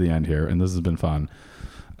coming to the end here, and this has been fun.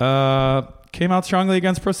 Came out strongly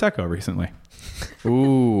against Prosecco recently.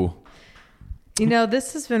 Ooh.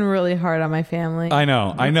 This has been really hard on my family. I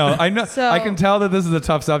know. So- I can tell that this is a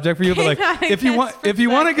tough subject for you, but like, Came out if you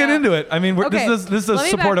want to against get Prosecco. into it, I mean, Okay, this is a let me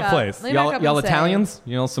supportive back up. place. Let me back up Y'all and say- Italians?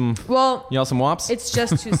 You know some Well, wops? it's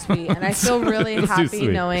just too sweet, and I feel really It's too happy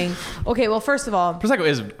sweet. knowing. Okay, well, first of all, Prosecco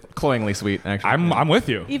is cloyingly sweet, actually. I'm with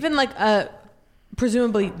you. even like a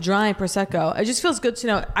presumably dry prosecco, it just feels good to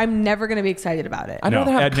know I'm never going to be excited about it. I'd No,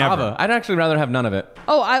 rather have I'd never. cava. I'd actually rather have none of it.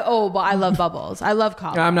 But I love bubbles. I love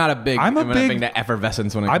coffee. I'm not a big. I'm a not big- big into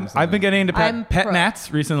effervescence when it comes. I've been getting into I'm pet pro.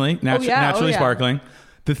 Nats recently, yeah, naturally oh, yeah. sparkling.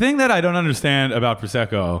 The thing that I don't understand about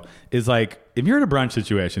Prosecco is like, if you're in a brunch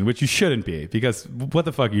situation, which you shouldn't be, because what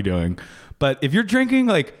the fuck are you doing? But if you're drinking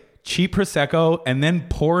like cheap Prosecco and then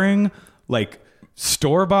pouring like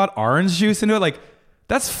store-bought orange juice into it, like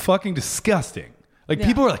that's fucking disgusting. Like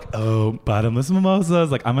people are like, oh, bottomless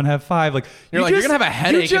mimosas. Like I'm gonna have 5. Like You're gonna have a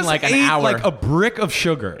headache in like an hour. Like a brick of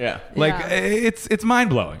sugar. Yeah. Like Yeah. it's mind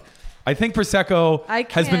blowing. I think Prosecco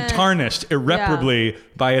has been tarnished irreparably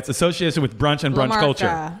by its association with brunch and brunch La culture.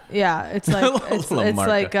 Marca. Yeah, it's like it's La Marca.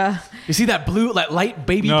 like You see that blue, that light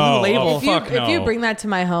baby No. blue label? Oh, if you fuck no. if you bring that to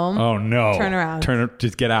my home, Oh no! Turn around.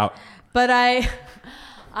 Just get out. But I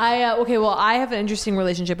okay. Well, I have an interesting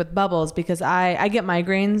relationship with bubbles because I get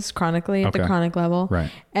migraines chronically at the Okay. chronic level, Right.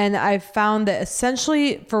 And I've found that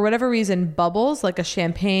essentially, for whatever reason, bubbles like a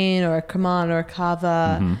champagne or a Cremant or a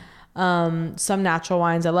Cava, some natural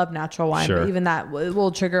wines. I love natural wine, Sure. but even that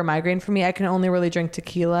will trigger a migraine for me. I can only really drink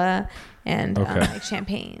tequila and like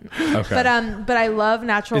champagne. Okay. But I love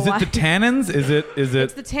natural Is it wine. the tannins? Is it?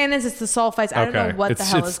 It's the tannins, it's the sulfites. I don't Okay. know what the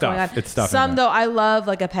It's- hell it's is going on. stuff. It's stuff in Some there. though, I love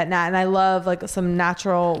like a pet nat, and I love like some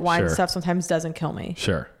natural wine Sure. stuff. Sometimes doesn't kill me.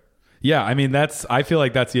 Sure. Yeah, I mean I feel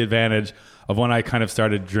like that's the advantage of when I kind of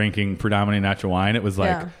started drinking predominantly natural wine. It was like,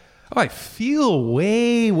 Yeah. I feel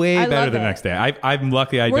way I better love the it. next day. I'm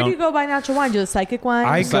lucky I Where don't. do you go buy natural wine? Do the Psychic wine?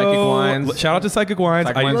 I Psychic go. Wines. Shout out to Psychic Wines.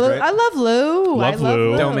 Psychic Wines Lou- great. I love Lou. I Love love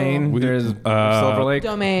Lou. Lou. Domain. There's Silver Lake.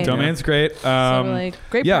 Domain. Domain's great. Silver Lake.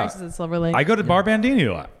 Great yeah. prices at Silver Lake. I go to Bar Bandini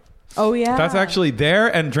a lot. Oh yeah. That's actually there,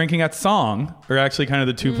 and drinking at Song are actually kind of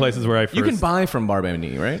the two places where I first. You can buy from Bar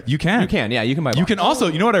Bandini, right? You can. You can. Yeah, you can buy. You can also.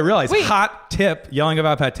 You know what I realized? Wait. Hot tip. Yelling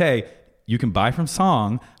about pate. You can buy from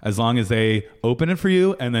Song as long as they open it for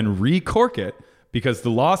you and then recork it. Because the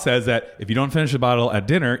law says that if you don't finish the bottle at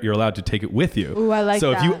dinner, you're allowed to take it with you. Ooh, I like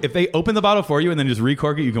so that. if they open the bottle for you and then just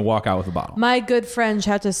recork it, you can walk out with the bottle. My good friend,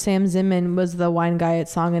 shout out to Sam Zimman, was the wine guy at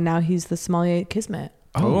Song, and now he's the sommelier at Kismet.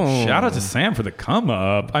 Oh, shout out to Sam for the come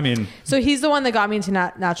up. I mean, So he's the one that got me into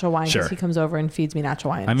natural wine because Sure. he comes over and feeds me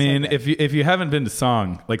natural wine. I mean, So good. if you haven't been to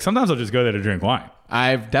Song, like sometimes I'll just go there to drink wine.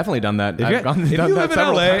 I've definitely done that. If, I've you, if done you that live in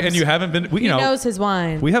several LA times. and you haven't been, he knows his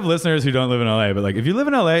wine. we have listeners who don't live in LA, but like if you live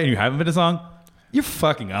in LA and you haven't been to Song, you're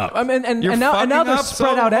fucking up. I mean, You're and now fucking they're up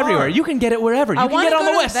spread so out everywhere. hard. You can get it wherever. You I can wanna get it on go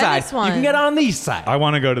the to west the side. Venice one. You can get it on the east side. I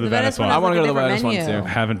want to go to the Venice one. has I wanna like go a to the different Venice one, menu. too.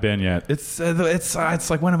 Haven't been yet. It's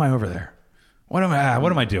like when am I over there? What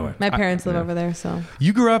am I doing? My parents live over there, so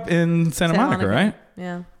You grew up in Santa Monica, right?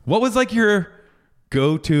 Yeah. What was like your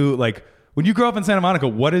go-to, like when you grew up in Santa Monica,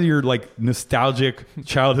 what are your like nostalgic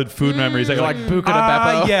childhood food memories? That you're Like Buca de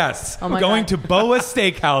Beppo? Yes. Oh my Going God. to Boa's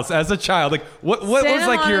Steakhouse as a child. Like what was Santa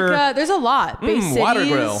like Monica, your there's a lot. Bay Cities. Water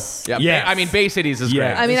Grill. Yeah, Yes. I mean, Bay Cities is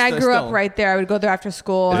Yes. great. I mean, I It's grew still- up right there. I would go there after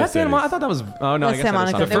school. Is that Cities. Santa Monica? I thought that was. Oh no, I That's guess Santa that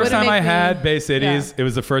is Monica. the They first wouldn't time I make me- had Bay Cities, Yeah. it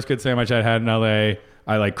was the first good sandwich I had in LA.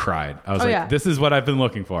 I like cried. I was Oh, like, yeah. this is what I've been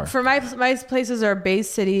looking for. For my places are Bay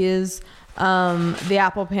Cities. The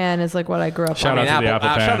Apple Pan is like what I grew up Shout on. out to the Apple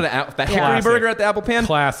Pan. Shout out to the that Yeah. Hickory Classic. Burger at the Apple Pan.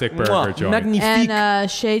 Classic burger Mwah. joint. Magnifique. And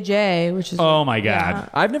Chez J, which is Oh my God. Yeah.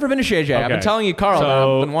 I've never been to Shay J. I've been Okay. telling you, Carl, that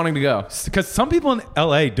So- I've been wanting to go. Because some people in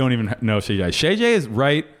LA don't even know Shay J. Shay J is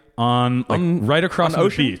right on, like, right across on from the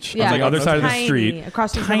Ocean? beach. Yeah. on the other side of the Tiny, street.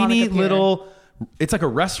 across from Tiny Monica Pier. little. It's like a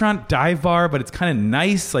restaurant dive bar, but it's kind of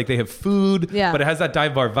nice. Like they have food, Yeah. but it has that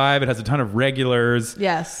dive bar vibe. It has a ton of regulars.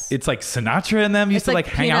 Yes. It's like Sinatra and them used It's to like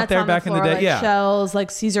hang out peanuts there on back in the floor, day. like Yeah. shells, like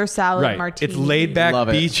Caesar salad, Right. martini. It's laid back, Love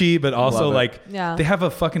it. beachy, but also Love it. like Yeah. they have a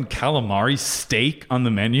fucking calamari steak on the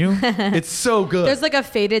menu. It's so good. There's like a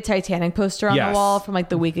faded Titanic poster on Yes. the wall from like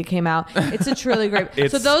the week it came out. It's a truly great.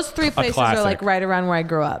 It's so those three a places are like classic. right around where I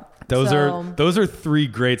grew up. those So, are three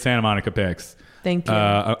great Santa Monica picks. Thank you.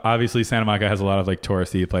 Obviously, Santa Monica has a lot of like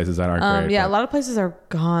touristy places that aren't great. Yeah, but- a lot of places are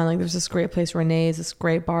gone. Like there's this great place, Renee's, this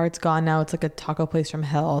great bar. It's gone now. It's like a taco place from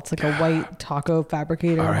hell. It's like a white taco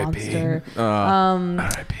fabricator R.I.P. monster.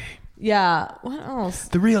 R.I.P. Yeah. What else?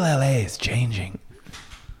 The real LA is changing.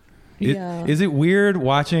 Yeah. Is it weird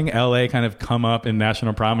watching LA kind of come up in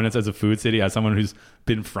national prominence as a food city as someone who's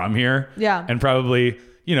been from here? Yeah. And probably,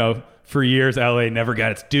 for years, LA never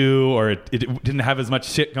got its due or it didn't have as much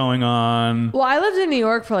shit going on. Well, I lived in New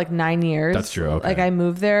York for like 9 years. That's true, okay. Like I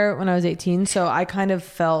moved there when I was 18, so I kind of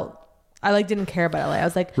felt I like didn't care about LA. I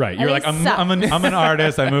was like, Right. You're LA like, I'm sucks. an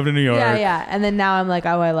artist. I moved to New York. Yeah, yeah. And then now I'm like,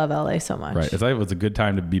 oh, I love LA so much. Right. It's a good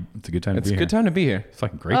time to be. It's a good time It's to a be good here. time to be here. It's a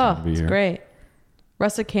fucking great time to be It's here. great.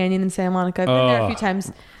 Rustic Canyon in Santa Monica. I've been there a few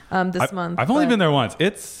times this month. I've only but- been there once.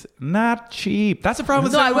 It's not cheap. That's the problem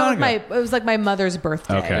with No, I Santa went with Monica. it was like my mother's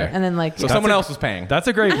birthday. Okay. And then like So yeah. someone else was paying. That's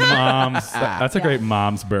a great mom's. That's a great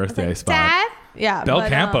mom's birthday spot. Dad? Yeah. Bel but,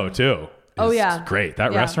 Campo too. Oh, yeah. great.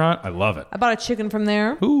 That Yeah. restaurant, I love it. I bought a chicken from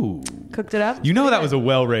there. Ooh. Cooked it up. You know Pretty that good. was a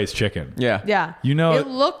well-raised chicken. Yeah. Yeah. You know, it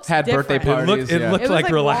looked had birthday different. parties. It Yeah. looked It was, like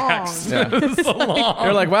like, relaxed. long. It was a long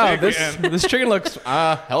They're like, wow, chicken. this chicken looks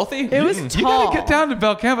healthy. It was You tall. gotta get down to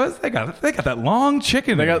Belcampo. They got that long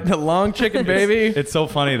chicken. They got the long chicken, baby. It's so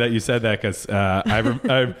funny that you said that because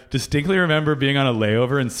I distinctly remember being on a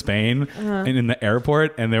layover in Spain and in the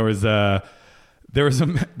airport, and there was a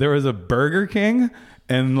Burger King,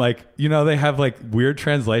 and like they have like weird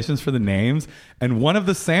translations for the names, and one of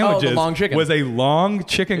the sandwiches long chicken. was a long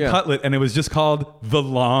chicken Yeah. cutlet, and it was just called the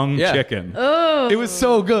long Yeah. chicken. Oh. It was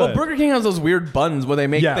so good. Well, Burger King has those weird buns where they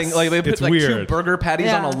make Yes, things like they put it's like 2 weird. burger patties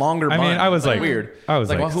Yeah. on a longer I bun. mean, I was like weird. I was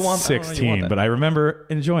like, well, who wants, I don't know, you 16, want that. but I remember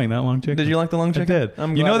enjoying that long chicken. Did you like the long chicken? I did.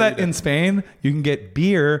 I'm You glad know that that you in did. Spain you can get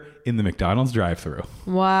beer in the McDonald's drive-through.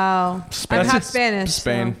 Wow. I'm half just Spanish.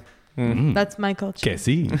 Spain. So that's my culture. Que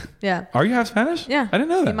sí. Yeah. Are you half Spanish? Yeah. I didn't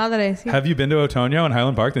know Mi that. madre, sí. Have you been to Otoño in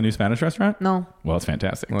Highland Park, the new Spanish restaurant? No. Well, it's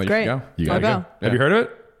fantastic. Well, you Great. should go. You I'll gotta go. go. Have you heard of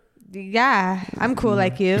it? Yeah. I'm cool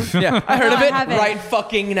like you. Yeah, I heard No, of I it haven't. right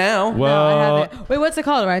fucking now. Well, No, I haven't. Wait, what's it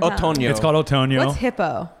called right now? Otoño. it's called Otoño. What's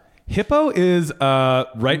Hippo? Hippo is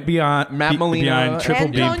right beyond Matt Molina behind Triple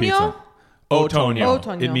Bean Antonio? Pizza. Otoño.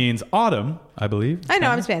 Otoño. It means autumn, I believe. I know,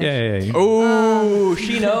 I'm Spanish. Yeah. Oh,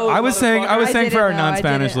 she knows. I was saying I for didn't our know,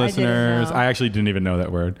 non-Spanish I didn't listeners, know. I actually didn't even know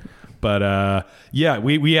that word. But yeah,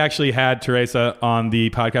 we actually had Teresa on the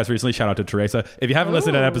podcast recently. Shout out to Teresa. If you haven't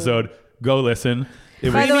listened to that Ooh. episode, go listen.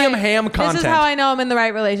 It By was the way, Premium ham This content. is how I know I'm in the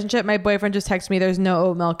right relationship. My boyfriend just texted me there's no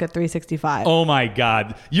oat milk at 365. oh my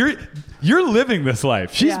god, you're living this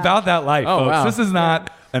life. She's Yeah. about that life, Oh, folks. wow. This is not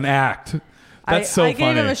an act. That's so I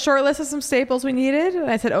funny. gave him a short list of some staples we needed, and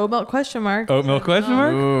I said oat milk question mark. Oat milk question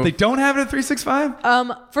mark? They don't have it at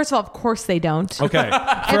 365? First of all, of course they don't. Okay.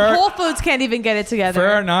 And Whole Foods can't even get it together. For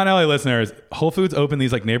our non-LA listeners, Whole Foods opened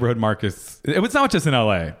these like neighborhood markets. It's not just in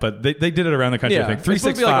LA, but they did it around the country. Yeah, I think it's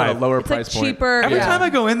supposed to be like at 365. a lower it's like price point. cheaper. Every yeah. time I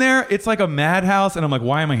go in there, it's like a madhouse, and I'm like,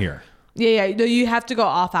 why am I here? Yeah. No, you have to go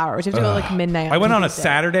off hours. You have to go like midnight. I went on a Tuesday.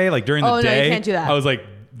 Saturday, like during the Oh, no, you day. can't do that. I was like,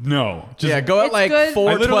 no. Just, Yeah, go at It's like good. I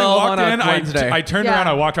 4:12 literally walked on a in. Wednesday. I turned Yeah. around.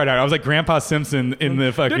 I walked right out. I was like Grandpa Simpson in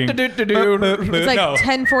the fucking. It's like No.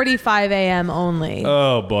 10:45 a.m. only.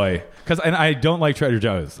 Oh boy, and I don't like Trader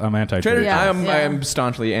Joe's. I'm anti Trader Trader, Joe's. Yeah. I am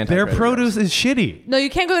staunchly anti. Their produce is shitty. No, you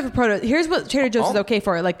can't go there for produce. Here's what Trader Joe's is okay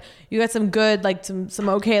for. Like you got some good, like some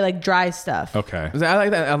okay, like dry stuff. Okay. I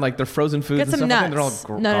like that. And like their frozen foods. Get and some stuff. I nuts. think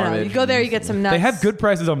they're all No. garbage. You go there, you get some nuts. They have good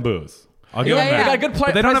prices on booze. I'll give Yeah, them yeah. that. They got good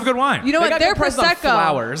But they don't have good wine. You know They what? got Their good prices on prosecco.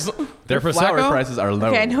 flowers. Their flower Prosecco? prices are low.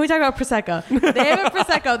 Okay, I know we talk about prosecco. They have a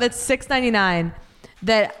prosecco that's $6.99.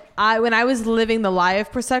 That when I was living the lie of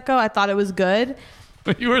prosecco, I thought it was good,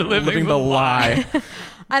 You were living the lie.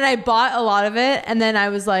 and I bought a lot of it. And then I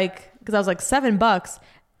was like, because I was like $7.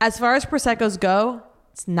 As far as proseccos go,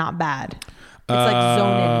 it's not bad. It's like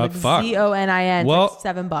Zonin, like fuck. ZONIN. Well, It's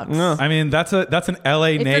like $7. I mean, that's an LA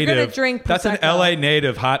you're native. gonna drink that's an Prosecco. LA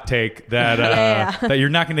native hot take that Yeah. that you're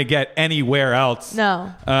not going to get anywhere else.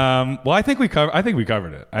 No. Well, I think we covered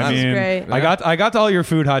it. I That's mean, great. I got to all your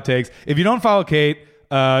food hot takes. If you don't follow Kate,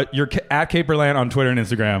 you're at Kate Berlant on Twitter and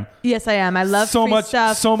Instagram. Yes, I am. I love so free much,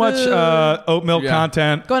 stuff, so much food. oat milk Yeah.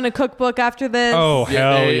 content. Going to cookbook after this. Oh Yeah,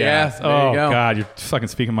 hell there- yes! yeah, there you Oh go. god, you're fucking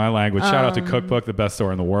speaking my language. Shout out to Cookbook, the best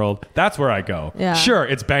store in the world. That's where I go. Yeah. Sure,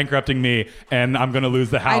 it's bankrupting me, and I'm gonna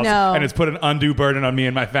lose the house, know. and it's put an undue burden on me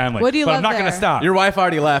and my family. What do you but love I'm not gonna there? stop. Your wife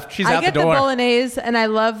already left. She's I out get the the door. bolognese, and I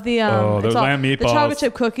love the those it's all- lamb the meatballs. chocolate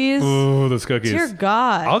chip cookies. Ooh, those cookies. Dear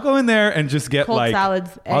God. I'll go in there and just get Cold like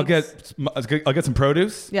salads, I'll eggs. get some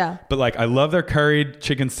produce. Yeah. But like I love their curried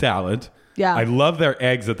chicken salad. Yeah. I love their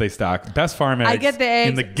eggs that they stock. Best farm eggs I get the eggs.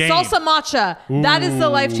 in the game. Salsa matcha. That is the Ooh,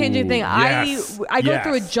 life-changing thing. yes, I go yes.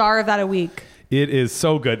 through a jar of that a week. It is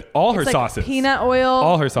so good. All her It's like sauces. peanut oil.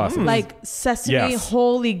 All her sauces. Like sesame. Yes.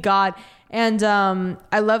 Holy God. And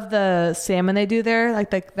I love the salmon they do there. Like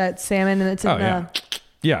that salmon, and it's in Oh, the... yeah.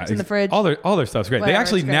 Yeah, in the fridge. All their stuff's great. They Whatever,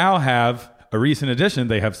 actually it's great. now have a recent addition.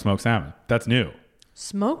 They have smoked salmon. That's new.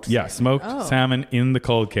 Smoked? Yeah, smoked Oh. salmon in the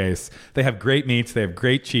cold case. They have great meats. They have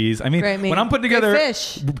great cheese. I mean, Great meat. when I'm putting Great together,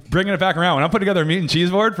 fish. bringing it back around, when I'm putting together a meat and cheese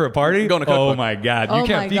board for a party, Going to oh Cookbook. my god, you Oh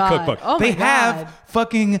can't my beat God. Cookbook. Oh my they God. have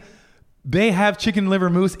fucking. They have chicken liver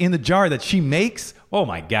mousse in the jar that she makes Oh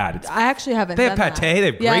my God. It's I actually haven't. They have done pate. that. They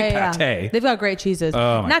have great pate. They've got great cheeses.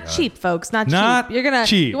 Oh my Not God. cheap, folks. Not Not cheap.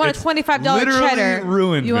 cheap. You want It's a $25 literally cheddar.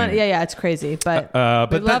 ruined You want? me. Yeah. It's crazy, but we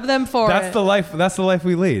but love them for that's it. the life. That's the life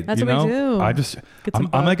we lead. That's you what we know? do. I just. Get some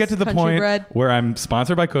I'm gonna get bugs, to the country point bread. where I'm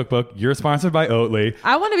sponsored by Cookbook. You're sponsored by Oatly.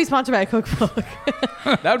 I want to be sponsored by a cookbook.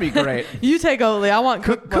 That would be great. You take Oatly. I want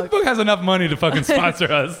cookbook. Cookbook has enough money to fucking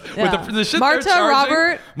sponsor us Yeah. with the shit Marta, they're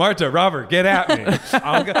charging. Robert, Get at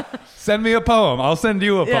me. Send me a poem. I'll send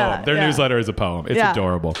you a poem. Yeah, Their yeah. newsletter is a poem. It's Yeah.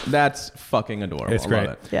 adorable. That's fucking adorable. It's I great.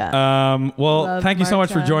 love it. Yeah. Well, Love thank you so much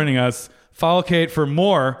for Marta. joining us. Follow Kate for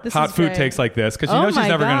more This hot is food great. takes like this because you Oh know she's my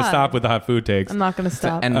never going to God. stop with the hot food takes. I'm not going to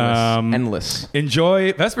stop. Endless.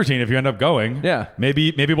 Enjoy Vespertine if you end up going. Yeah.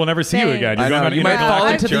 Maybe we'll never see you Thanks. again. I know. on You might fall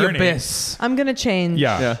intergalactic into the journey. abyss. I'm going to change.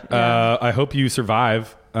 Yeah. Yeah. I hope you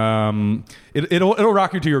survive. It'll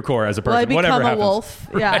rock you to your core as a person. Will I become whatever a happens. wolf?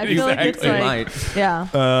 Yeah, Right, I feel like it's exactly. like,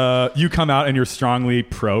 yeah. You come out and you're strongly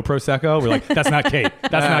pro Prosecco. We're like, that's not Kate.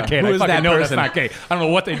 That's not Kate. Who I is fucking that know person? that's not Kate. I don't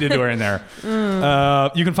know what they did to her in there.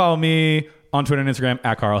 You can follow me on Twitter and Instagram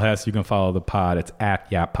at Carl Hess. You can follow the pod. It's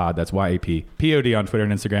at YapPod. That's YAPPOD on Twitter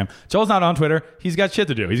and Instagram. Joel's not on Twitter. He's got shit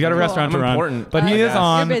to do. He's got a restaurant I'm to run. important. But he I is guess.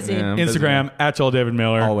 on You're busy. Yeah, I'm busy. Instagram at Joel David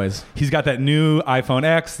Miller. Always. He's got that new iPhone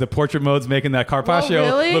X. The portrait mode's making that Carpaccio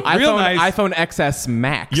really? look real iPhone, nice. iPhone XS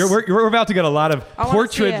Max. We're about to get a lot of I wanna see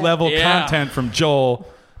portrait it. level Yeah. content from Joel.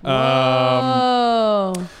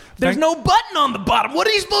 Oh. There's no button on the bottom. What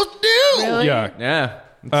are you supposed to do? Really? Yeah. Yeah.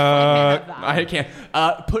 have that. I can't.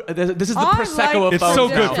 This is the I Prosecco like of It's phones so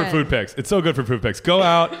now. good for food picks. It's so good for food picks. Go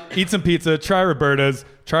out, eat some pizza, try Roberta's,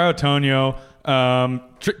 try Antonio,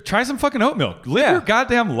 try some fucking oat milk. Live your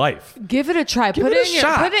goddamn life. Give it a try. Give Put it it a in your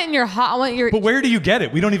shot. put it in your hot. I want your. But where do you get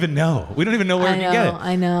it? We don't even know. We don't even know where I you know. get it.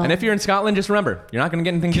 I know. And if you're in Scotland, just remember, you're not going to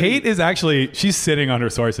get anything. Kate is actually, she's sitting on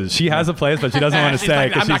her sources. She has a place, but she doesn't want to She's say like,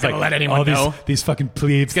 because I'm not she's gonna like, let anyone oh, know. these fucking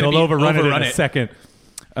plebes, gonna they'll be overrun it in overrun a it. second.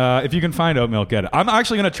 If you can find oat milk, get it. I'm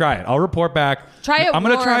actually going to try it. I'll report back. Try it I'm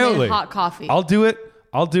gonna try warm in Oatly. hot coffee. I'll do it.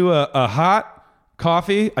 I'll do a hot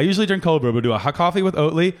coffee. I usually drink cold brew, but do a hot coffee with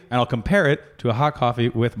Oatly, and I'll compare it to a hot coffee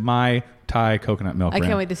with my Thai coconut milk. I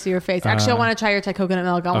can't wait to see your face. Actually, I want to try your Thai coconut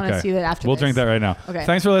milk. I want to see that after. We'll this. drink that right now. Okay.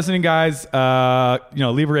 Thanks for listening, guys. Leave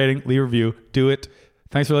a rating, leave a review, do it.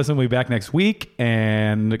 Thanks for listening. We'll be back next week,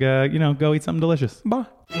 and go eat something delicious. Bye.